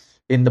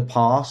in the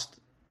past,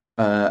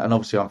 and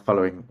obviously I'm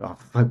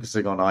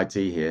focusing on IT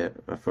here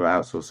for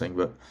outsourcing,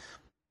 but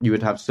You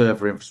would have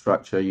server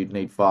infrastructure, you'd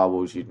need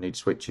firewalls, you'd need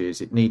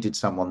switches. It needed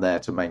someone there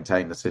to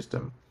maintain the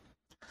system.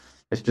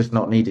 It's just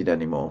not needed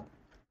anymore.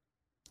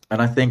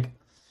 And I think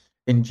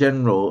in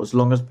general, as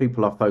long as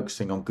people are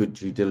focusing on good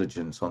due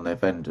diligence on their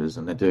vendors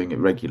and they're doing it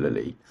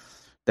regularly,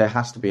 there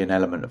has to be an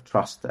element of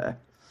trust there.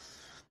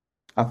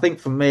 I think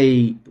for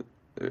me,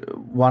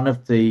 one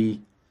of the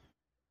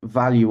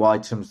value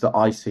items that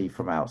I see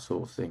from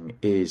outsourcing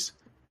is,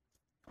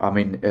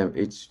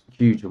 it's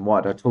huge and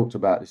wide. I talked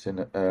about this in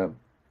an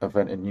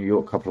event in New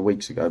York a couple of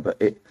weeks ago,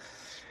 but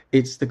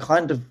it's the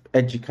kind of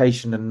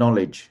education and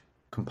knowledge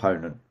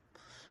component.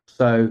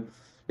 So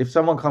if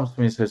someone comes to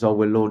me and says, "Oh,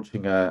 we're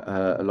launching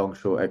a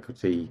long-short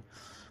equity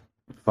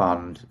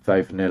fund,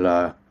 very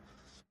vanilla,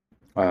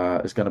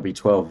 there's going to be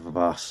 12 of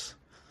us,"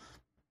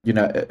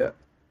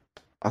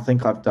 I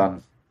think I've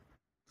done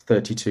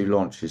 32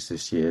 launches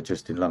this year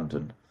just in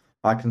London.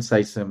 I can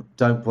say to them,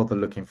 don't bother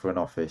looking for an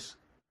office.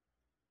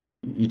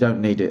 You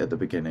don't need it at the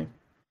beginning.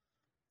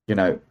 You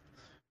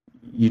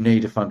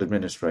need a fund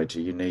administrator,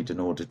 you need an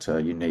auditor,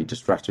 you need a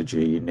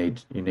strategy, you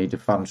need a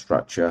fund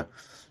structure,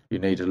 you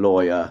need a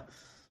lawyer,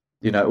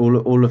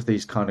 all of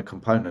these kind of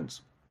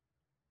components.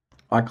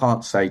 I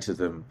can't say to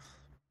them,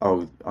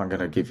 "Oh, I'm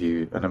going to give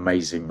you an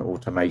amazing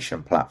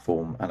automation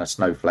platform and a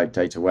Snowflake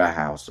data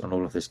warehouse and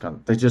all of this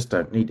they just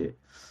don't need it."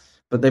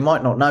 But they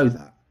might not know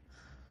that.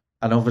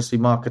 And obviously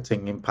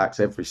marketing impacts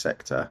every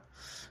sector.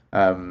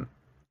 And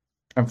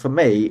for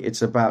me,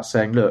 it's about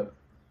saying, look,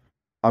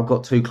 I've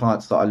got 2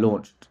 clients that I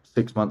launched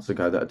 6 months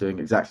ago that are doing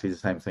exactly the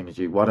same thing as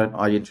you. Why don't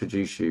I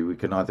introduce you? We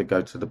can either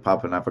go to the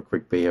pub and have a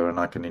quick beer and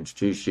I can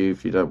introduce you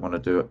if you don't want to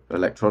do it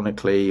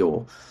electronically,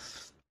 or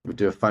we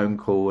do a phone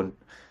call, and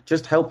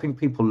just helping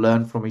people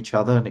learn from each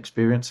other and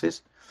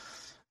experiences.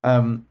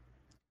 And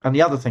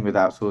the other thing with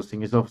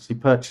outsourcing is obviously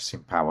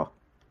purchasing power.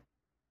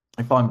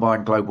 If I'm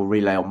buying Global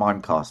Relay or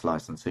Mimecast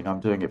licensing, I'm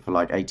doing it for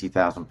like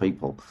 80,000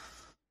 people.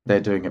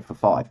 They're doing it for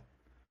 5.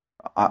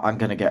 I'm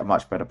going to get a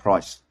much better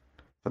price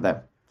for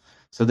them.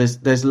 So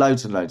there's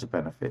loads and loads of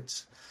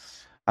benefits.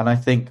 And I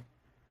think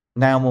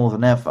now more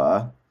than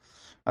ever,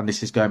 and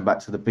this is going back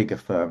to the bigger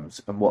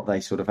firms and what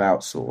they sort of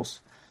outsource,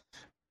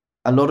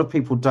 a lot of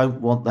people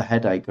don't want the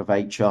headache of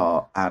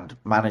HR and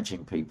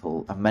managing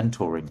people and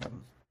mentoring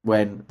them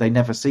when they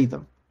never see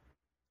them.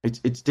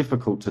 It's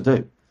difficult to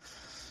do.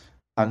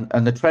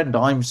 And the trend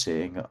I'm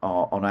seeing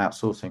on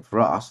outsourcing for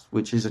us,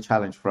 which is a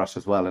challenge for us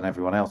as well and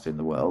everyone else in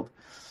the world,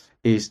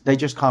 is they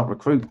just can't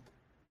recruit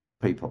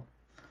people.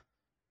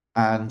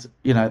 And,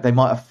 they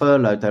might have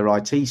furloughed their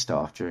IT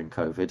staff during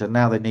COVID, and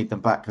now they need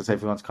them back because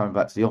everyone's coming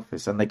back to the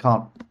office, and they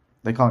can't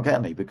get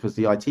any because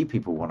the IT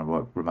people want to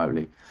work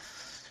remotely.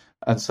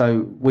 And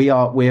so we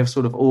are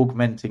sort of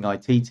augmenting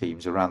IT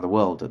teams around the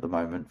world at the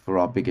moment for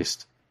our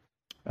biggest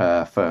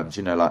firms,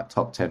 like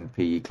top 10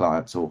 PE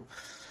clients or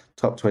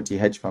top 20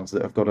 hedge funds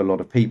that have got a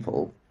lot of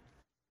people.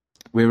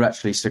 We're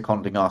actually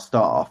seconding our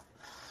staff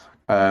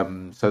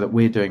so that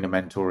we're doing the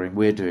mentoring,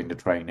 we're doing the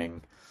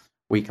training.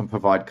 We can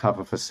provide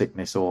cover for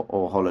sickness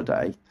or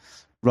holiday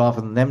rather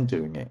than them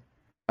doing it.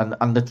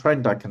 And the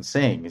trend I can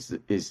see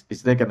is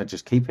they're going to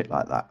just keep it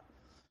like that.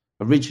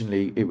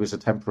 Originally, it was a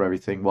temporary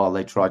thing while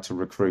they tried to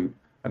recruit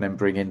and then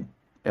bring in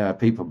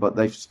people, but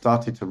they've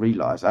started to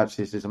realise,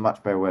 actually, this is a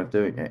much better way of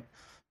doing it.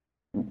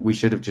 We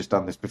should have just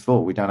done this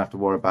before. We don't have to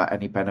worry about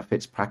any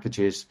benefits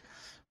packages.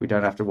 We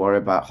don't have to worry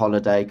about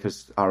holiday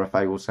because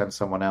RFA will send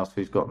someone else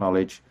who's got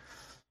knowledge.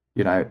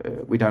 We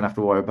don't have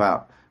to worry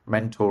about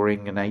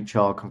mentoring and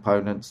HR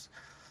components.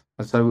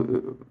 And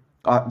so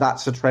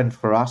that's a trend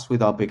for us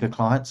with our bigger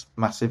clients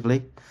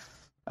massively.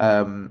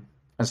 And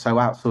so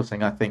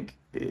outsourcing, I think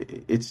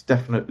it's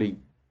definitely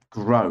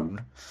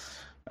grown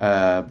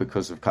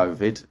because of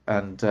COVID.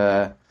 And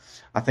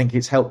I think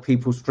it's helped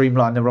people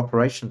streamline their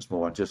operations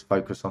more and just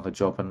focus on the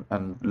job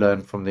and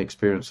learn from the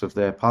experience of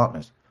their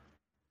partners.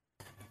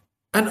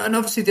 And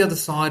obviously the other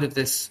side of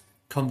this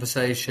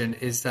conversation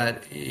is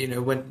that,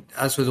 when,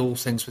 as with all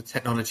things with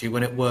technology,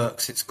 when it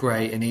works, it's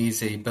great and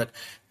easy. But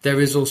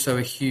there is also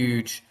a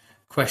huge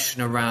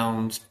question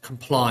around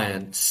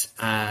compliance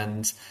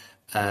and,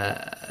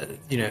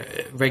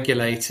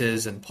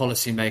 regulators and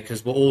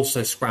policymakers were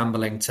also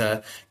scrambling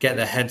to get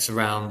their heads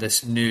around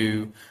this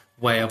new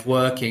way of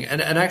working.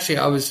 And actually,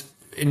 I was,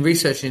 in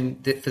researching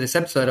for this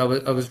episode,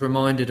 I was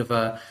reminded of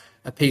a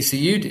piece that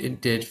you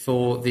did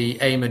for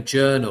the AIMA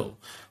Journal,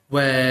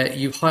 where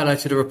you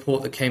highlighted a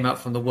report that came out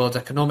from the World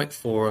Economic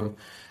Forum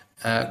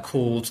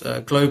called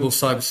Global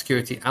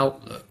Cybersecurity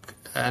Outlook.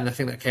 And I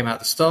think that came out at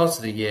the start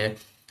of the year.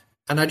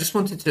 And I just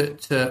wanted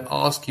to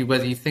ask you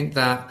whether you think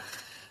that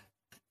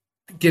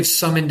gives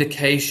some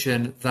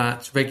indication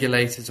that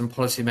regulators and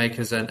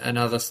policymakers and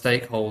other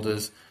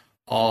stakeholders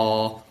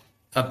are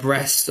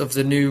abreast of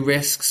the new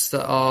risks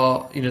that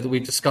are, that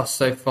we've discussed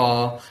so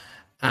far,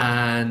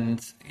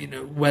 and,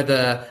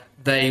 whether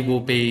they will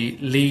be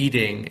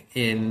leading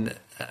in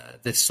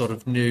this sort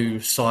of new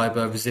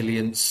cyber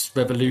resilience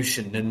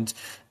revolution.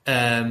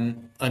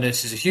 And I know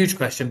this is a huge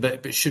question,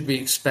 but should we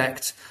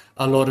expect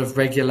a lot of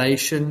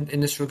regulation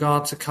in this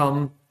regard to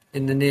come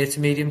in the near to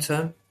medium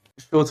term?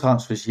 Short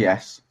answer is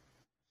yes.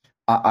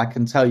 I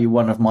can tell you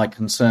one of my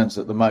concerns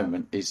at the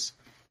moment is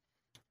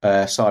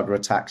cyber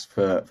attacks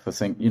for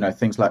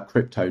things like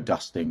crypto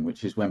dusting,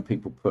 which is when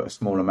people put a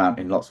small amount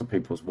in lots of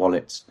people's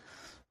wallets,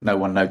 no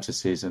one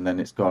notices, and then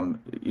it's gone.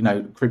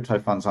 Crypto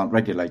funds aren't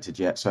regulated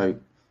yet, so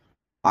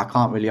I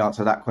can't really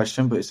answer that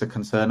question, but it's a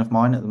concern of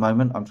mine at the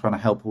moment. I'm trying to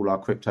help all our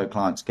crypto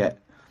clients get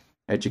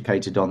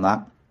educated on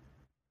that.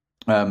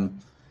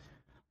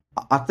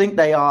 I think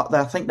they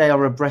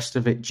are abreast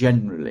of it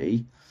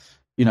generally.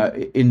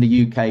 In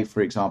the UK,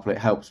 for example, it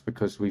helps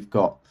because we've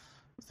got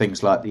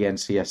things like the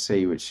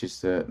NCSC, which is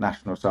the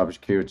National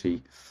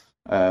Cybersecurity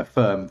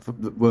firm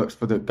that works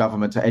for the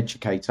government to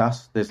educate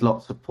us. There's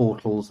lots of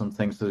portals and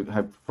things that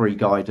have free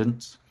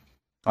guidance.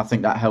 I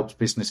think that helps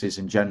businesses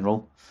in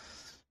general.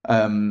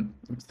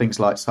 Things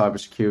like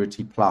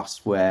Cybersecurity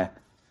Plus, where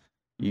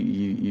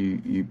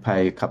you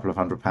pay a couple of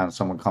 £100,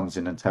 someone comes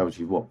in and tells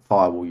you what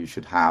firewall you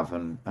should have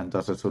and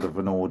does a sort of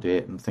an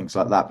audit and things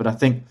like that. But I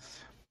think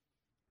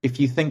if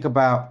you think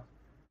about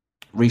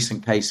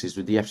recent cases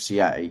with the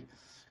FCA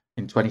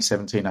in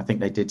 2017, I think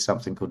they did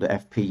something called the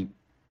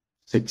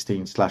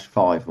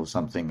FP16/5 or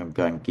something. I'm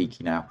going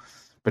geeky now,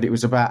 but it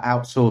was about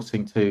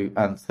outsourcing to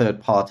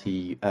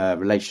third-party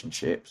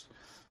relationships,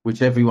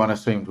 which everyone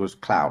assumed was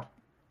cloud.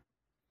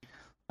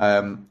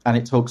 And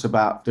it talks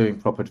about doing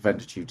proper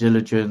vendor due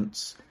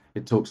diligence.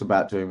 It talks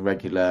about doing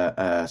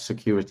regular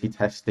security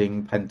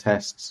testing, pen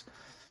tests.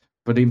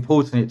 But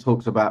importantly, it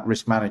talks about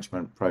risk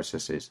management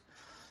processes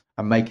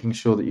and making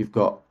sure that you've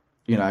got,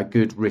 a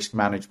good risk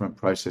management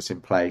process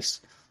in place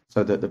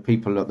so that the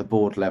people at the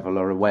board level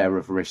are aware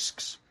of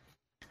risks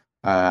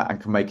and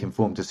can make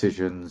informed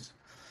decisions.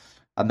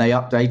 And they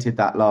updated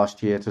that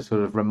last year to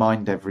sort of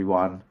remind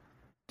everyone,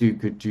 do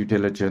good due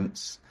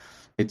diligence.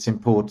 It's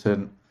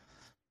important.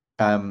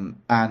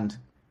 And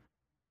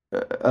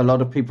a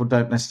lot of people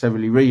don't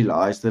necessarily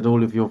realise that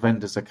all of your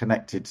vendors are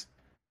connected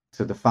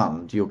to the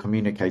fund. You're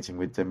communicating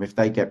with them. If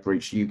they get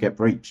breached, you get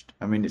breached.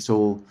 I mean, it's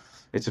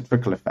a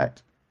trickle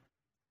effect.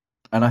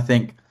 And I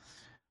think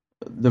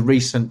the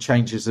recent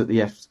changes that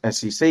the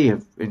SEC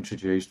have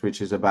introduced,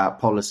 which is about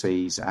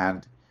policies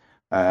and,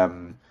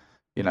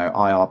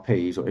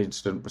 IRPs or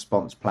incident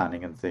response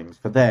planning and things,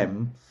 for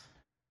them,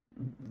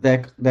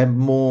 they're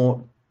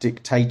more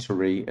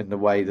dictatory in the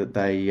way that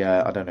they,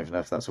 I don't even know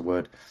if that's a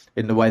word,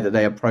 in the way that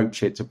they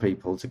approach it to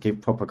people to give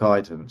proper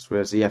guidance,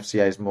 whereas the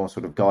FCA is more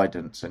sort of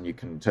guidance and you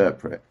can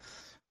interpret.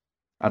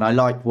 And I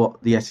like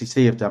what the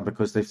SEC have done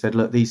because they've said,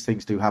 look, these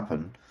things do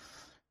happen,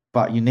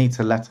 but you need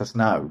to let us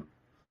know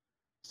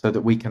so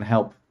that we can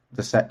help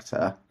the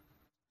sector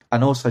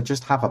and also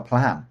just have a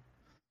plan.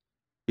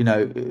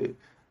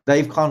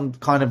 They've kind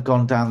of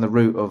gone down the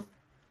route of,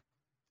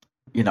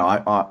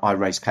 I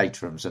race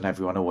Caterhams and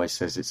everyone always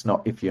says it's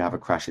not if you have a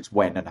crash, it's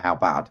when and how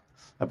bad.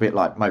 A bit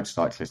like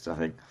motorcyclists, I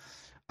think.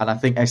 And I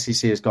think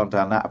SEC has gone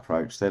down that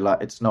approach. They're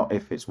like, it's not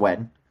if, it's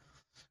when.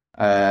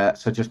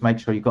 So just make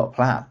sure you've got a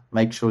plan.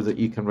 Make sure that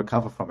you can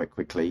recover from it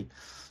quickly.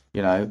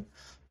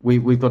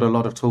 We've got a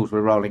lot of tools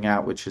we're rolling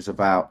out, which is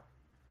about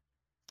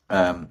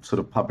sort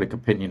of public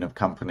opinion of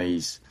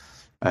companies,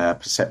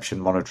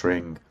 perception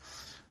monitoring,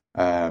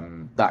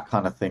 that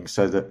kind of thing,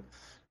 so that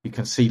you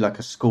can see like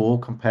a score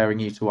comparing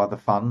you to other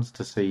funds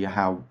to see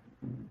how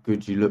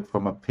good you look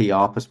from a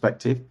PR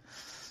perspective.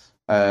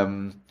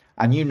 And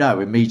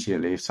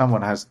immediately if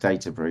someone has a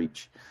data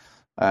breach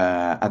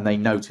and they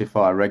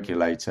notify a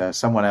regulator,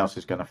 someone else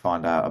is going to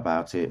find out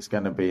about it. It's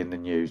going to be in the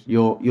news.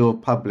 Your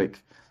public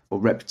or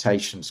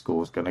reputation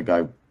score is going to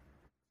go,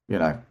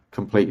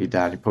 completely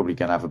down. You're probably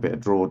going to have a bit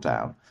of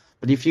drawdown.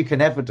 But if you can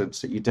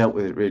evidence that you dealt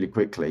with it really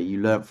quickly, you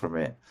learn from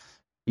it,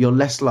 you're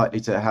less likely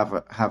to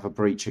have a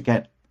breach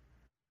again.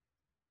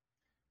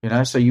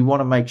 So you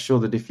want to make sure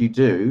that if you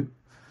do,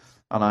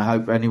 and I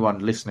hope anyone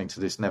listening to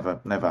this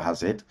never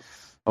has it,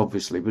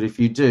 obviously, but if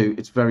you do,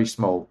 it's very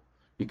small.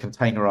 You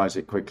containerize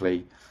it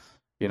quickly,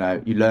 you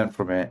learn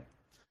from it,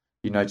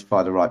 you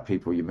notify the right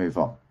people, you move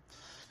on.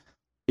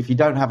 If you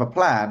don't have a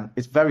plan,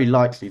 it's very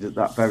likely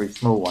that very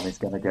small one is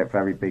going to get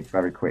very big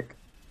very quick.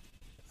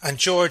 And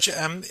George,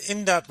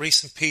 in that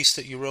recent piece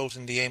that you wrote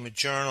in the AIMA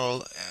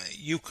Journal,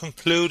 you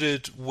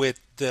concluded with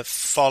the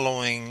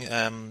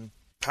following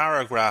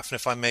paragraph, and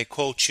if I may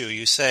quote you,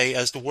 you say,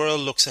 as the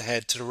world looks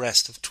ahead to the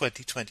rest of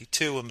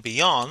 2022 and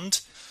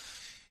beyond,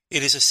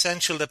 it is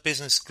essential that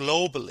business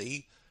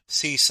globally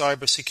see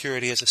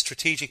cybersecurity as a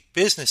strategic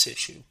business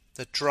issue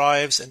that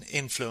drives and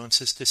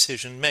influences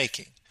decision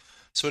making.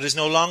 So it is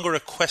no longer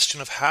a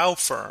question of how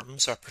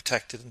firms are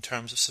protected in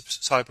terms of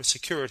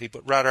cybersecurity,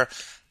 but rather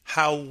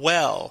how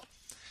well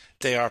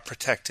they are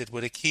protected,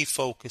 with a key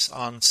focus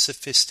on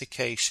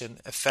sophistication,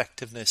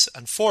 effectiveness,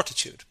 and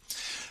fortitude.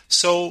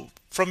 So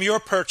from your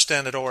perch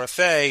then at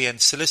RFA and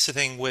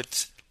soliciting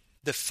with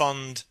the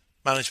fund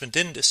management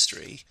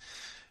industry,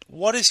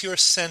 what is your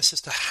sense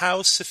as to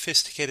how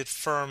sophisticated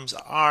firms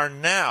are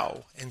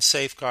now in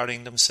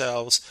safeguarding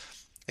themselves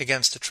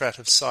against the threat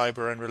of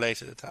cyber and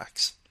related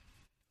attacks?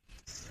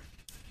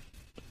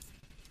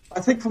 I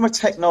think from a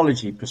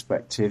technology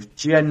perspective,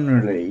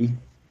 generally,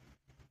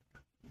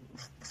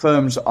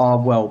 firms are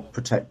well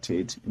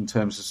protected in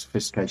terms of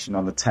sophistication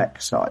on the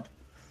tech side.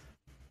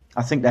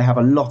 I think they have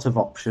a lot of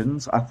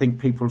options. I think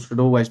people should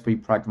always be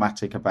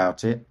pragmatic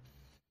about it.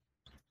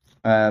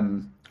 I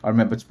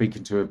remember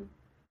speaking to a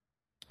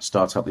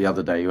startup the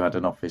other day who had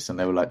an office, and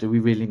they were like, do we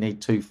really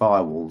need 2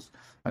 firewalls?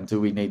 And do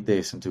we need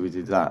this? And do we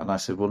do that? And I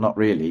said, well, not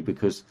really,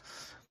 because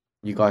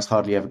you guys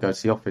hardly ever go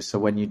to the office. So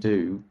when you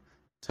do,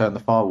 turn the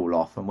firewall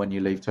off. And when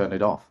you leave, turn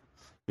it off.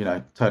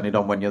 Turn it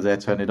on when you're there,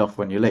 turn it off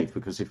when you leave.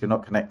 Because if you're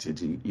not connected,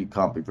 you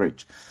can't be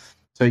breached.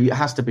 So it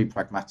has to be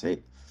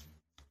pragmatic.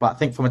 But I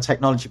think from a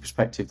technology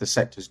perspective, the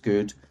sector's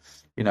good.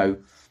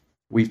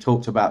 We've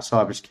talked about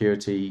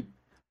cybersecurity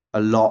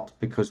a lot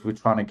because we're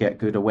trying to get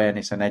good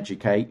awareness and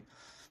educate.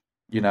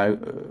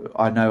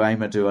 I know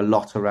AIMA do a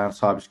lot around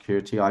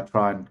cybersecurity. I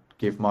try and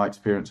give my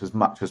experience as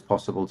much as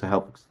possible to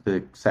help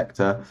the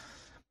sector.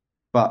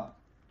 But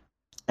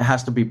it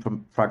has to be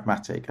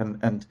pragmatic.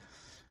 And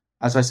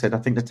as I said, I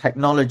think the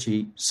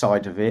technology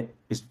side of it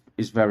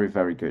is very,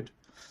 very good.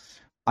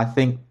 I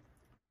think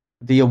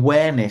the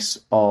awareness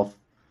of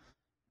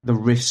the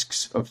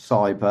risks of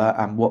cyber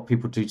and what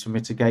people do to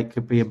mitigate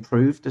could be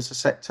improved as a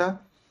sector.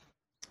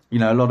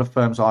 A lot of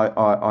firms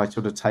I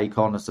sort of take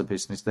on as a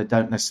business, they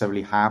don't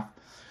necessarily have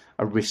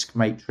a risk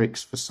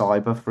matrix for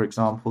cyber, for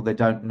example. They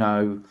don't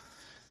know,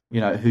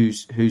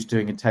 who's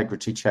doing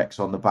integrity checks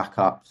on the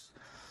backups.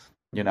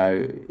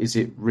 Is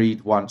it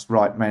read once,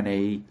 write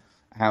many?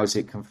 How is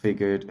it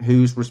configured?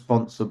 Who's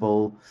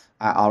responsible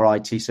at our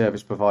IT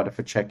service provider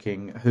for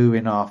checking? Who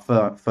in our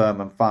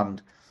firm and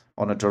fund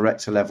on a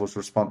director level is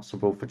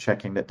responsible for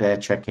checking that they're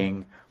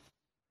checking?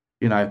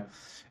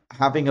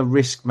 Having a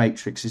risk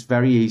matrix is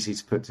very easy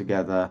to put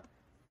together.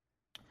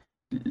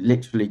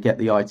 Literally get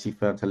the IT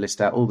firm to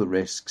list out all the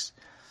risks,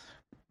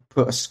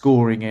 put a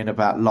scoring in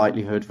about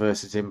likelihood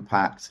versus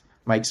impact,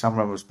 make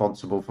someone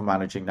responsible for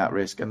managing that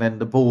risk, and then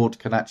the board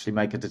can actually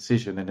make a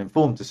decision, an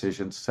informed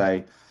decision, to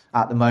say,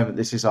 at the moment,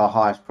 this is our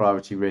highest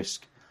priority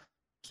risk,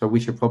 so we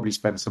should probably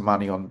spend some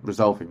money on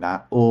resolving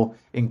that or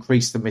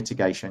increase the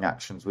mitigation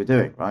actions we're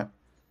doing, right?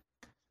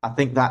 I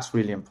think that's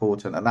really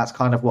important, and that's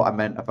kind of what I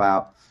meant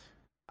about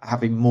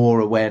having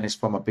more awareness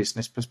from a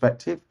business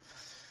perspective.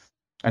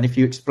 And if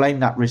you explain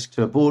that risk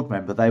to a board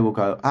member, they will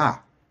go,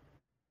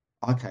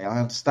 okay, I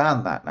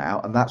understand that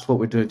now, and that's what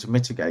we're doing to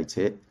mitigate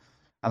it.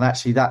 And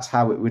actually, that's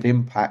how it would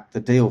impact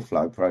the deal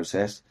flow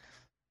process.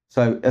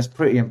 So that's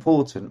pretty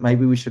important.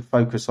 Maybe we should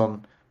focus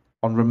on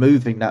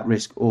removing that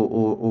risk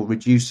or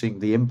reducing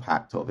the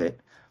impact of it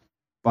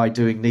by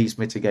doing these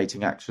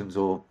mitigating actions,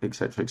 or et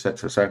cetera, et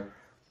cetera. So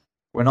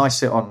when I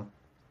sit on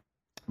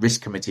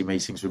risk committee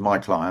meetings with my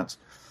clients,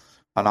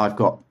 and I've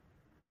got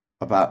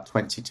about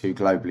 22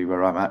 globally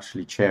where I'm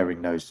actually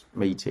chairing those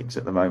meetings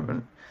at the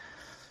moment,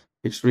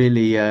 it's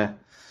really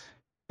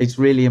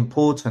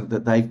important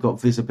that they've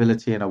got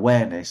visibility and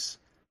awareness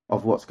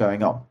of what's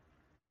going on.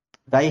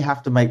 They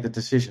have to make the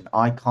decision.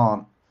 I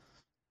can't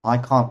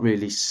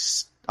really.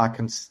 I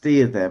can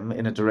steer them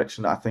in a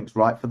direction that I think is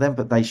right for them,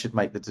 but they should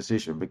make the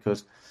decision,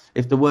 because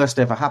if the worst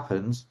ever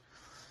happens,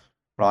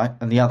 right,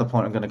 and the other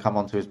point I'm going to come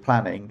on to is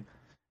planning,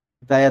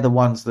 they are the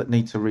ones that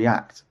need to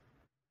react.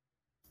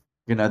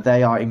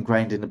 They are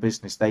ingrained in the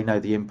business. They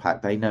know the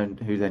impact. They know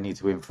who they need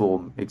to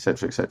inform, et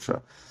cetera, et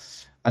cetera.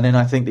 And then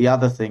I think the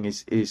other thing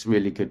is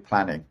really good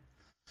planning.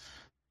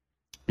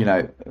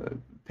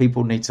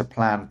 People need to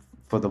plan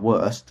for the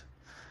worst.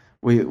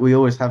 We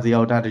always have the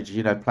old adage,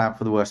 plan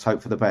for the worst,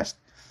 hope for the best.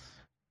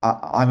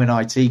 I'm an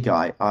IT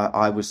guy.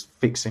 I was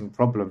fixing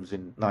problems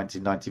in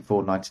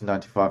 1994,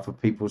 1995 for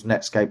people's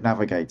Netscape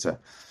Navigator.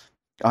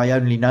 I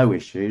only know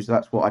issues.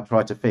 That's what I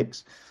try to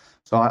fix.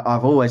 So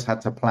I've always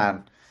had to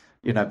plan,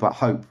 but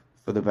hope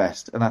for the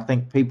best. And I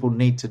think people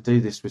need to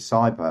do this with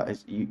cyber.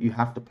 You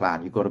have to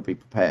plan. You've got to be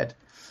prepared.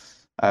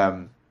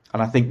 And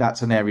I think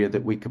that's an area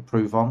that we could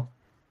prove on.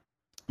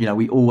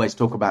 We always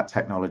talk about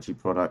technology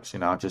products.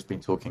 I've just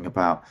been talking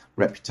about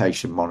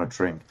reputation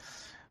monitoring.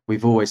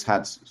 We've always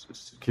had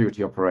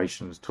security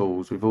operations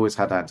tools. We've always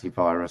had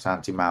antivirus,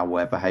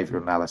 anti-malware,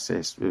 behavioral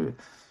analysis.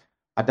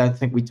 I don't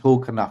think we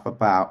talk enough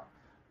about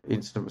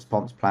incident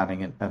response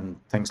planning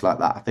and things like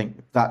that. I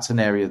think that's an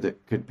area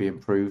that could be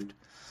improved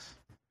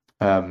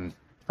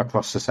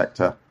across the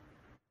sector.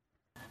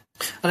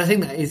 And I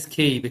think that is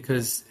key,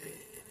 because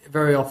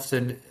very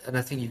often, and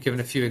I think you've given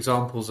a few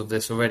examples of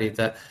this already,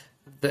 that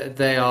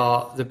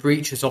the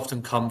breaches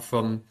often come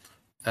from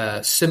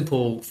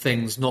simple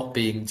things not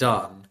being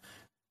done,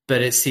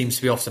 but it seems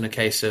to be often a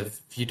case of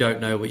you don't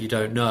know what you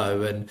don't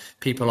know, and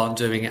people aren't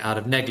doing it out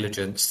of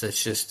negligence.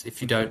 It's just,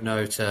 if you don't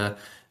know to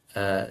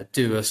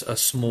do a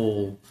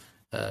small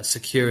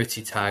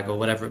security tag or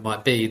whatever it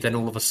might be, then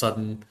all of a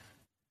sudden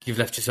you've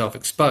left yourself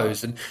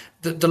exposed. And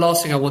the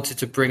last thing I wanted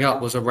to bring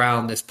up was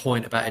around this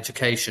point about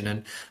education.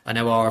 And I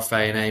know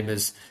RFA and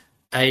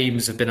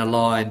aims have been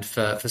aligned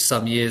for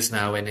some years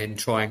now in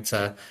trying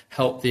to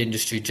help the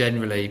industry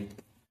generally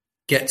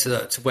get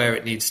to where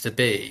it needs to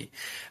be.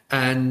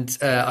 And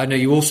I know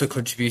you also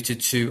contributed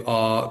to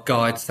our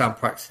guide, Sound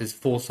Practices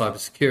for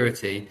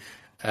Cybersecurity.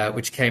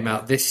 which came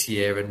out this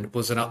year and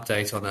was an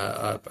update on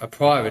a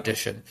prior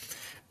edition.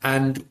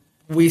 And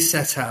we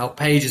set out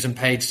pages and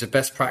pages of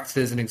best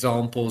practices and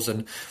examples,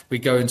 and we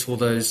go into all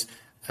those,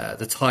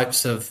 the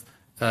types of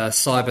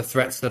cyber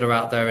threats that are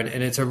out there, and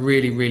it's a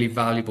really, really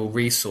valuable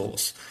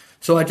resource.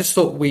 So I just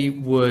thought we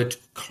would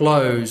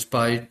close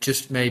by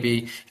just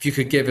maybe if you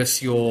could give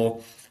us your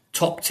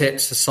top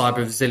tips for cyber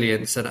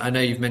resilience. And I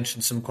know you've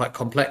mentioned some quite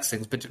complex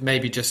things, but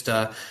maybe just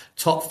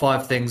top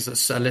 5 things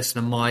that a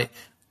listener might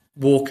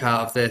walk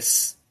out of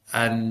this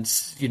and,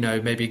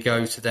 maybe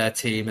go to their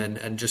team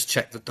and just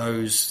check that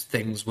those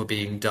things were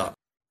being done.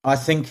 I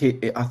think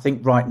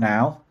right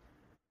now,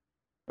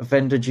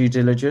 vendor due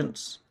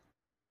diligence,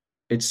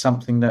 it's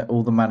something that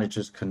all the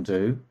managers can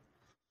do.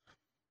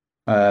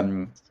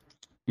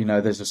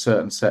 There's a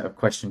certain set of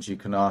questions you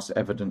can ask,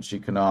 evidence you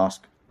can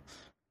ask.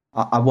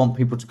 I want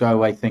people to go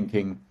away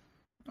thinking,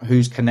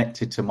 who's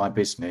connected to my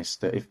business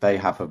that if they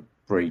have a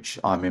breach,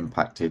 I'm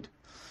impacted.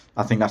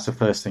 I think that's the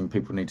first thing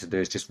people need to do,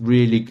 is just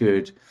really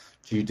good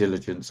due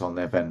diligence on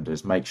their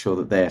vendors, make sure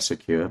that they're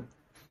secure.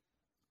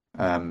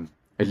 There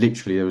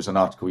was an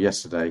article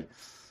yesterday,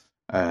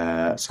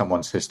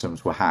 someone's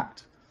systems were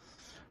hacked.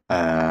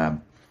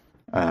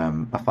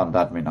 A fund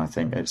admin, I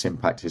think, it's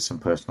impacted some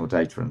personal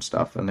data and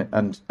stuff. And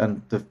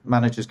the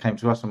managers came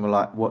to us and were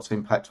like, what's the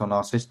impact on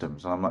our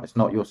systems? And I'm like, it's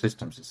not your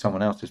systems, it's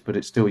someone else's, but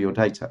it's still your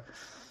data.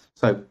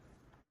 So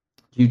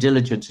due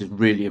diligence is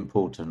really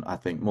important, I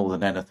think, more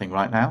than anything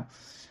right now.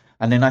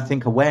 And then I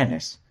think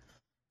awareness.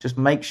 Just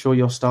make sure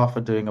your staff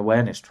are doing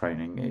awareness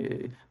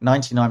training.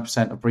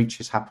 99% of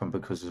breaches happen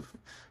because of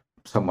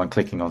someone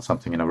clicking on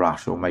something in a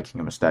rush or making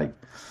a mistake.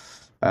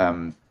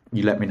 You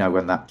let me know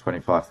when that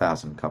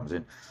 25,000 comes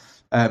in.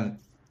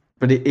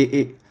 But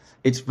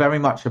it's very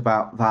much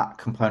about that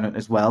component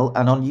as well.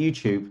 And on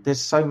YouTube, there's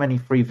so many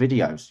free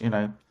videos.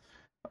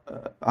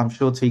 I'm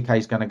sure TK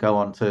is going to go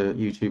on to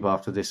YouTube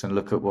after this and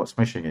look at what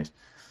smishing is.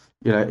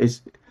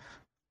 It's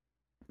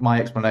my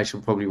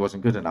explanation probably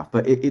wasn't good enough,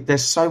 but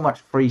there's so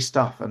much free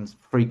stuff and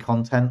free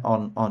content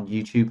on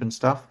YouTube and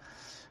stuff.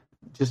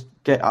 Just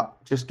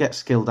get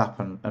skilled up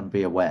and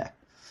be aware.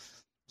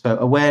 So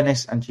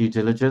awareness and due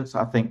diligence,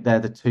 I think they're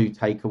the 2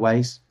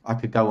 takeaways. I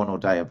could go on all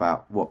day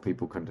about what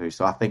people can do.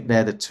 So I think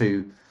they're the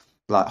 2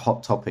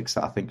 hot topics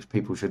that I think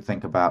people should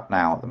think about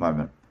now at the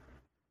moment.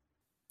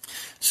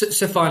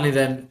 So finally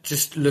then,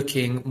 just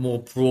looking more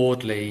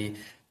broadly,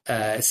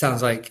 it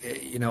sounds like,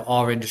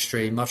 our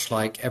industry, much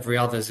like every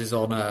others, is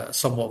on a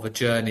somewhat of a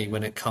journey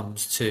when it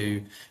comes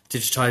to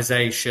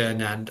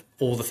digitization and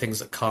all the things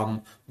that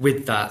come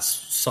with that,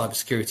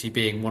 cybersecurity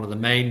being one of the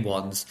main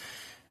ones.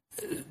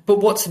 But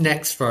what's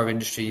next for our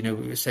industry?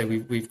 We say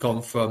we've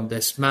gone from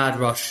this mad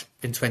rush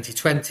in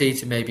 2020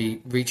 to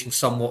maybe reaching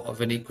somewhat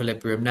of an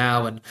equilibrium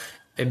now and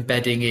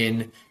embedding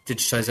in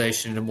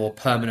digitization on a more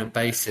permanent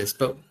basis.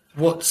 But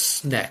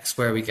what's next?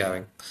 Where are we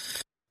going?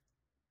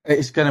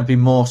 It's going to be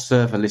more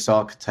serverless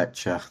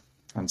architecture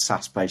and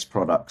SaaS-based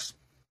products.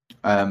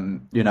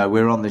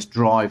 We're on this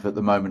drive at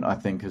the moment, I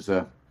think, as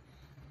a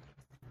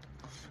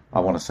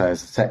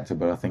sector,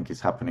 but I think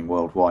it's happening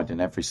worldwide in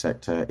every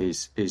sector,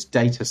 is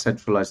data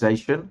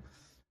centralization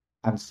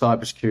and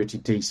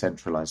cybersecurity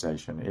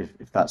decentralization,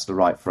 if that's the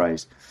right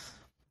phrase.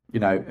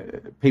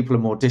 People are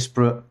more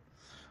disparate.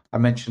 I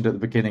mentioned at the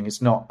beginning,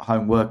 it's not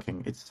home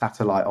working, it's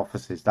satellite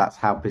offices. That's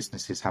how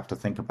businesses have to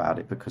think about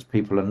it, because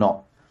people are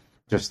not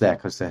just there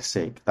because they're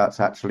sick. That's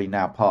actually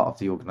now part of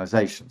the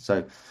organization.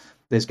 So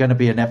there's going to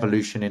be an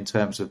evolution in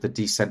terms of the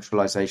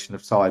decentralization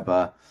of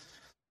cyber.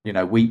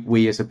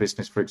 We as a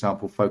business, for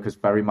example, focus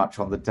very much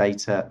on the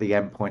data, the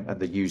endpoint and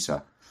the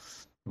user,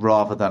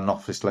 rather than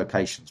office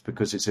locations,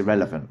 because it's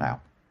irrelevant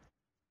now.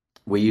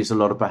 We use a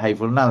lot of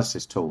behavioral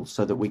analysis tools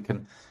so that we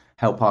can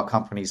help our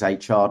company's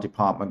HR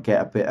department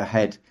get a bit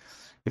ahead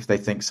if they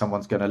think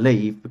someone's going to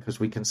leave, because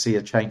we can see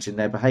a change in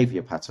their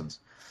behavior patterns.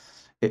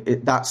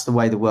 That's the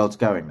way the world's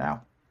going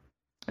now.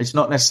 It's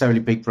not necessarily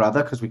Big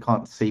Brother, because we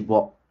can't see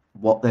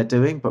what they're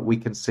doing, but we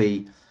can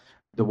see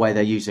the way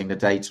they're using the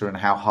data and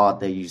how hard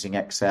they're using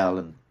Excel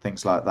and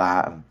things like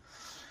that. And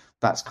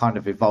that's kind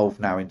of evolved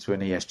now into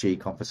an ESG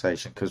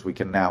conversation, because we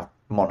can now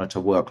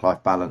monitor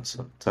work-life balance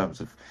in terms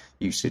of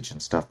usage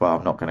and stuff, but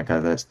I'm not going to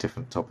go there. It's a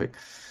different topic.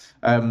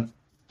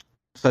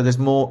 So there's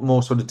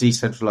more sort of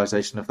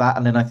decentralization of that.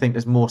 And then I think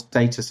there's more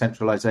data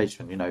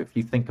centralization. If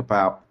you think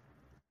about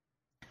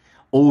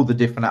all the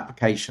different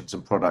applications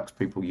and products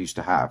people used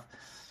to have,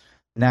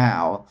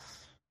 now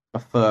a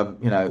firm,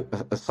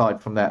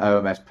 aside from their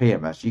OMS,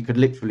 PMS, you could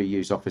literally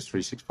use Office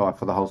 365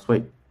 for the whole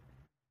suite.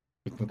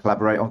 You can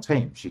collaborate on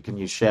Teams. You can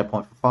use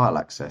SharePoint for file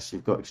access.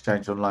 You've got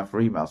Exchange Online for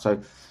email. So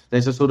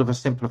there's a sort of a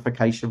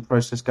simplification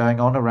process going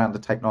on around the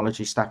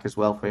technology stack as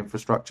well for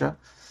infrastructure.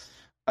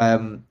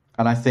 And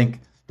I think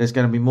there's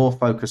going to be more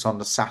focus on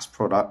the SaaS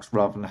products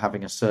rather than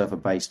having a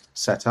server-based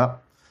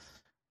setup.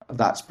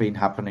 That's been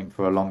happening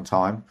for a long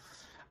time.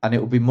 And it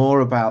will be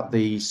more about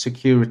the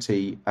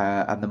security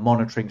and the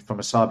monitoring from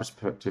a cyber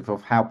perspective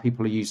of how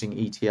people are using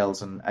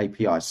ETLs and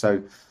APIs.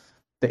 So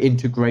the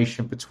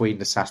integration between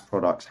the SaaS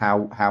products,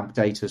 how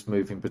data is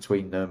moving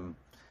between them,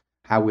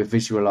 how we're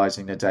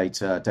visualizing the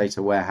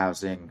data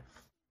warehousing,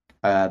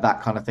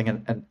 that kind of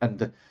thing.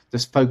 And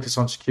this focus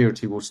on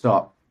security will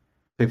start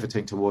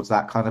pivoting towards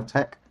that kind of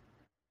tech.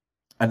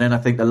 And then I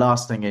think the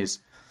last thing is,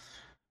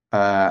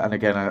 and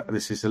again,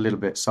 this is a little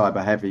bit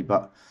cyber heavy,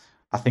 but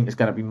I think there's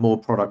going to be more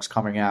products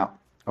coming out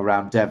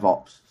around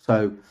DevOps.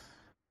 So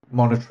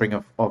monitoring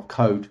of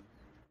code,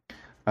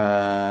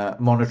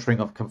 monitoring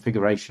of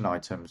configuration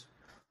items,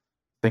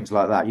 things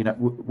like that. You know,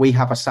 we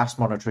have a SaaS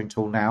monitoring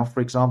tool now,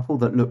 for example,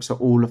 that looks at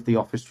all of the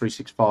Office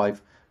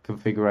 365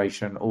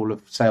 configuration, all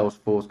of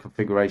Salesforce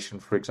configuration,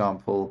 for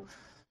example,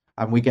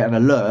 and we get an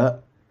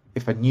alert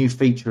if a new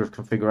feature of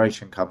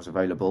configuration comes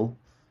available,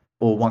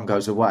 or one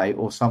goes away,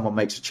 or someone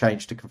makes a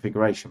change to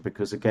configuration.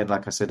 Because again,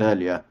 like I said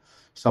earlier,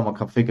 someone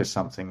configures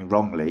something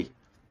wrongly,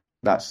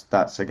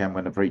 that's again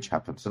when a breach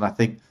happens. And I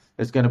think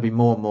there's going to be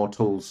more and more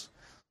tools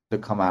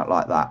that come out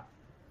like that.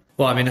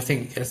 Well, I mean, I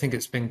think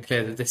it's been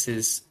clear that this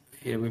is,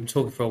 you know, we've been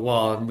talking for a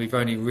while and we've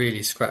only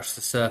really scratched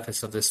the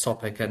surface of this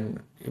topic, and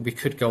we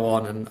could go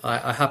on, and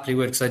I happily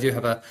would, because I do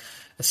have a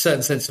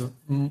certain sense of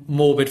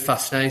morbid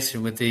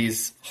fascination with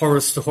these horror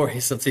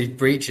stories of these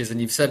breaches,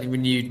 and you've certainly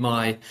renewed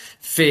my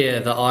fear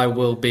that I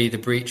will be the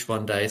breach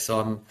one day.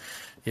 So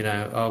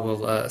I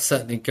will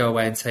certainly go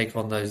away and take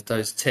on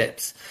those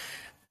tips.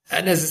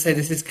 And as I say,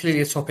 this is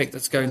clearly a topic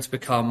that's going to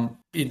become,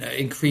 you know,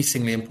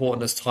 increasingly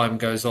important as time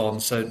goes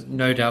on. So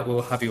no doubt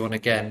we'll have you on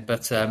again.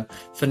 But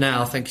for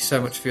now, thank you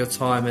so much for your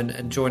time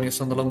and joining us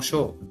on The Long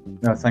Short.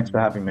 No, thanks for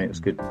having me. It was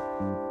good.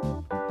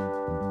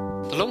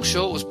 The Long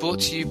Short was brought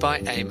to you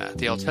by AIMA,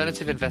 the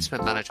Alternative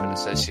Investment Management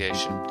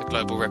Association, the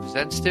global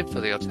representative for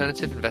the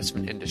alternative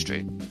investment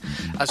industry.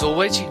 As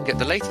always, you can get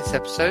the latest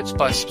episodes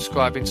by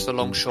subscribing to The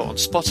Long Short on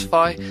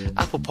Spotify,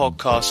 Apple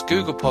Podcasts,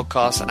 Google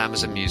Podcasts and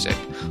Amazon Music,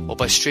 or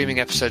by streaming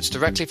episodes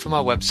directly from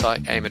our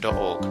website,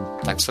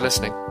 aima.org. Thanks for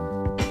listening.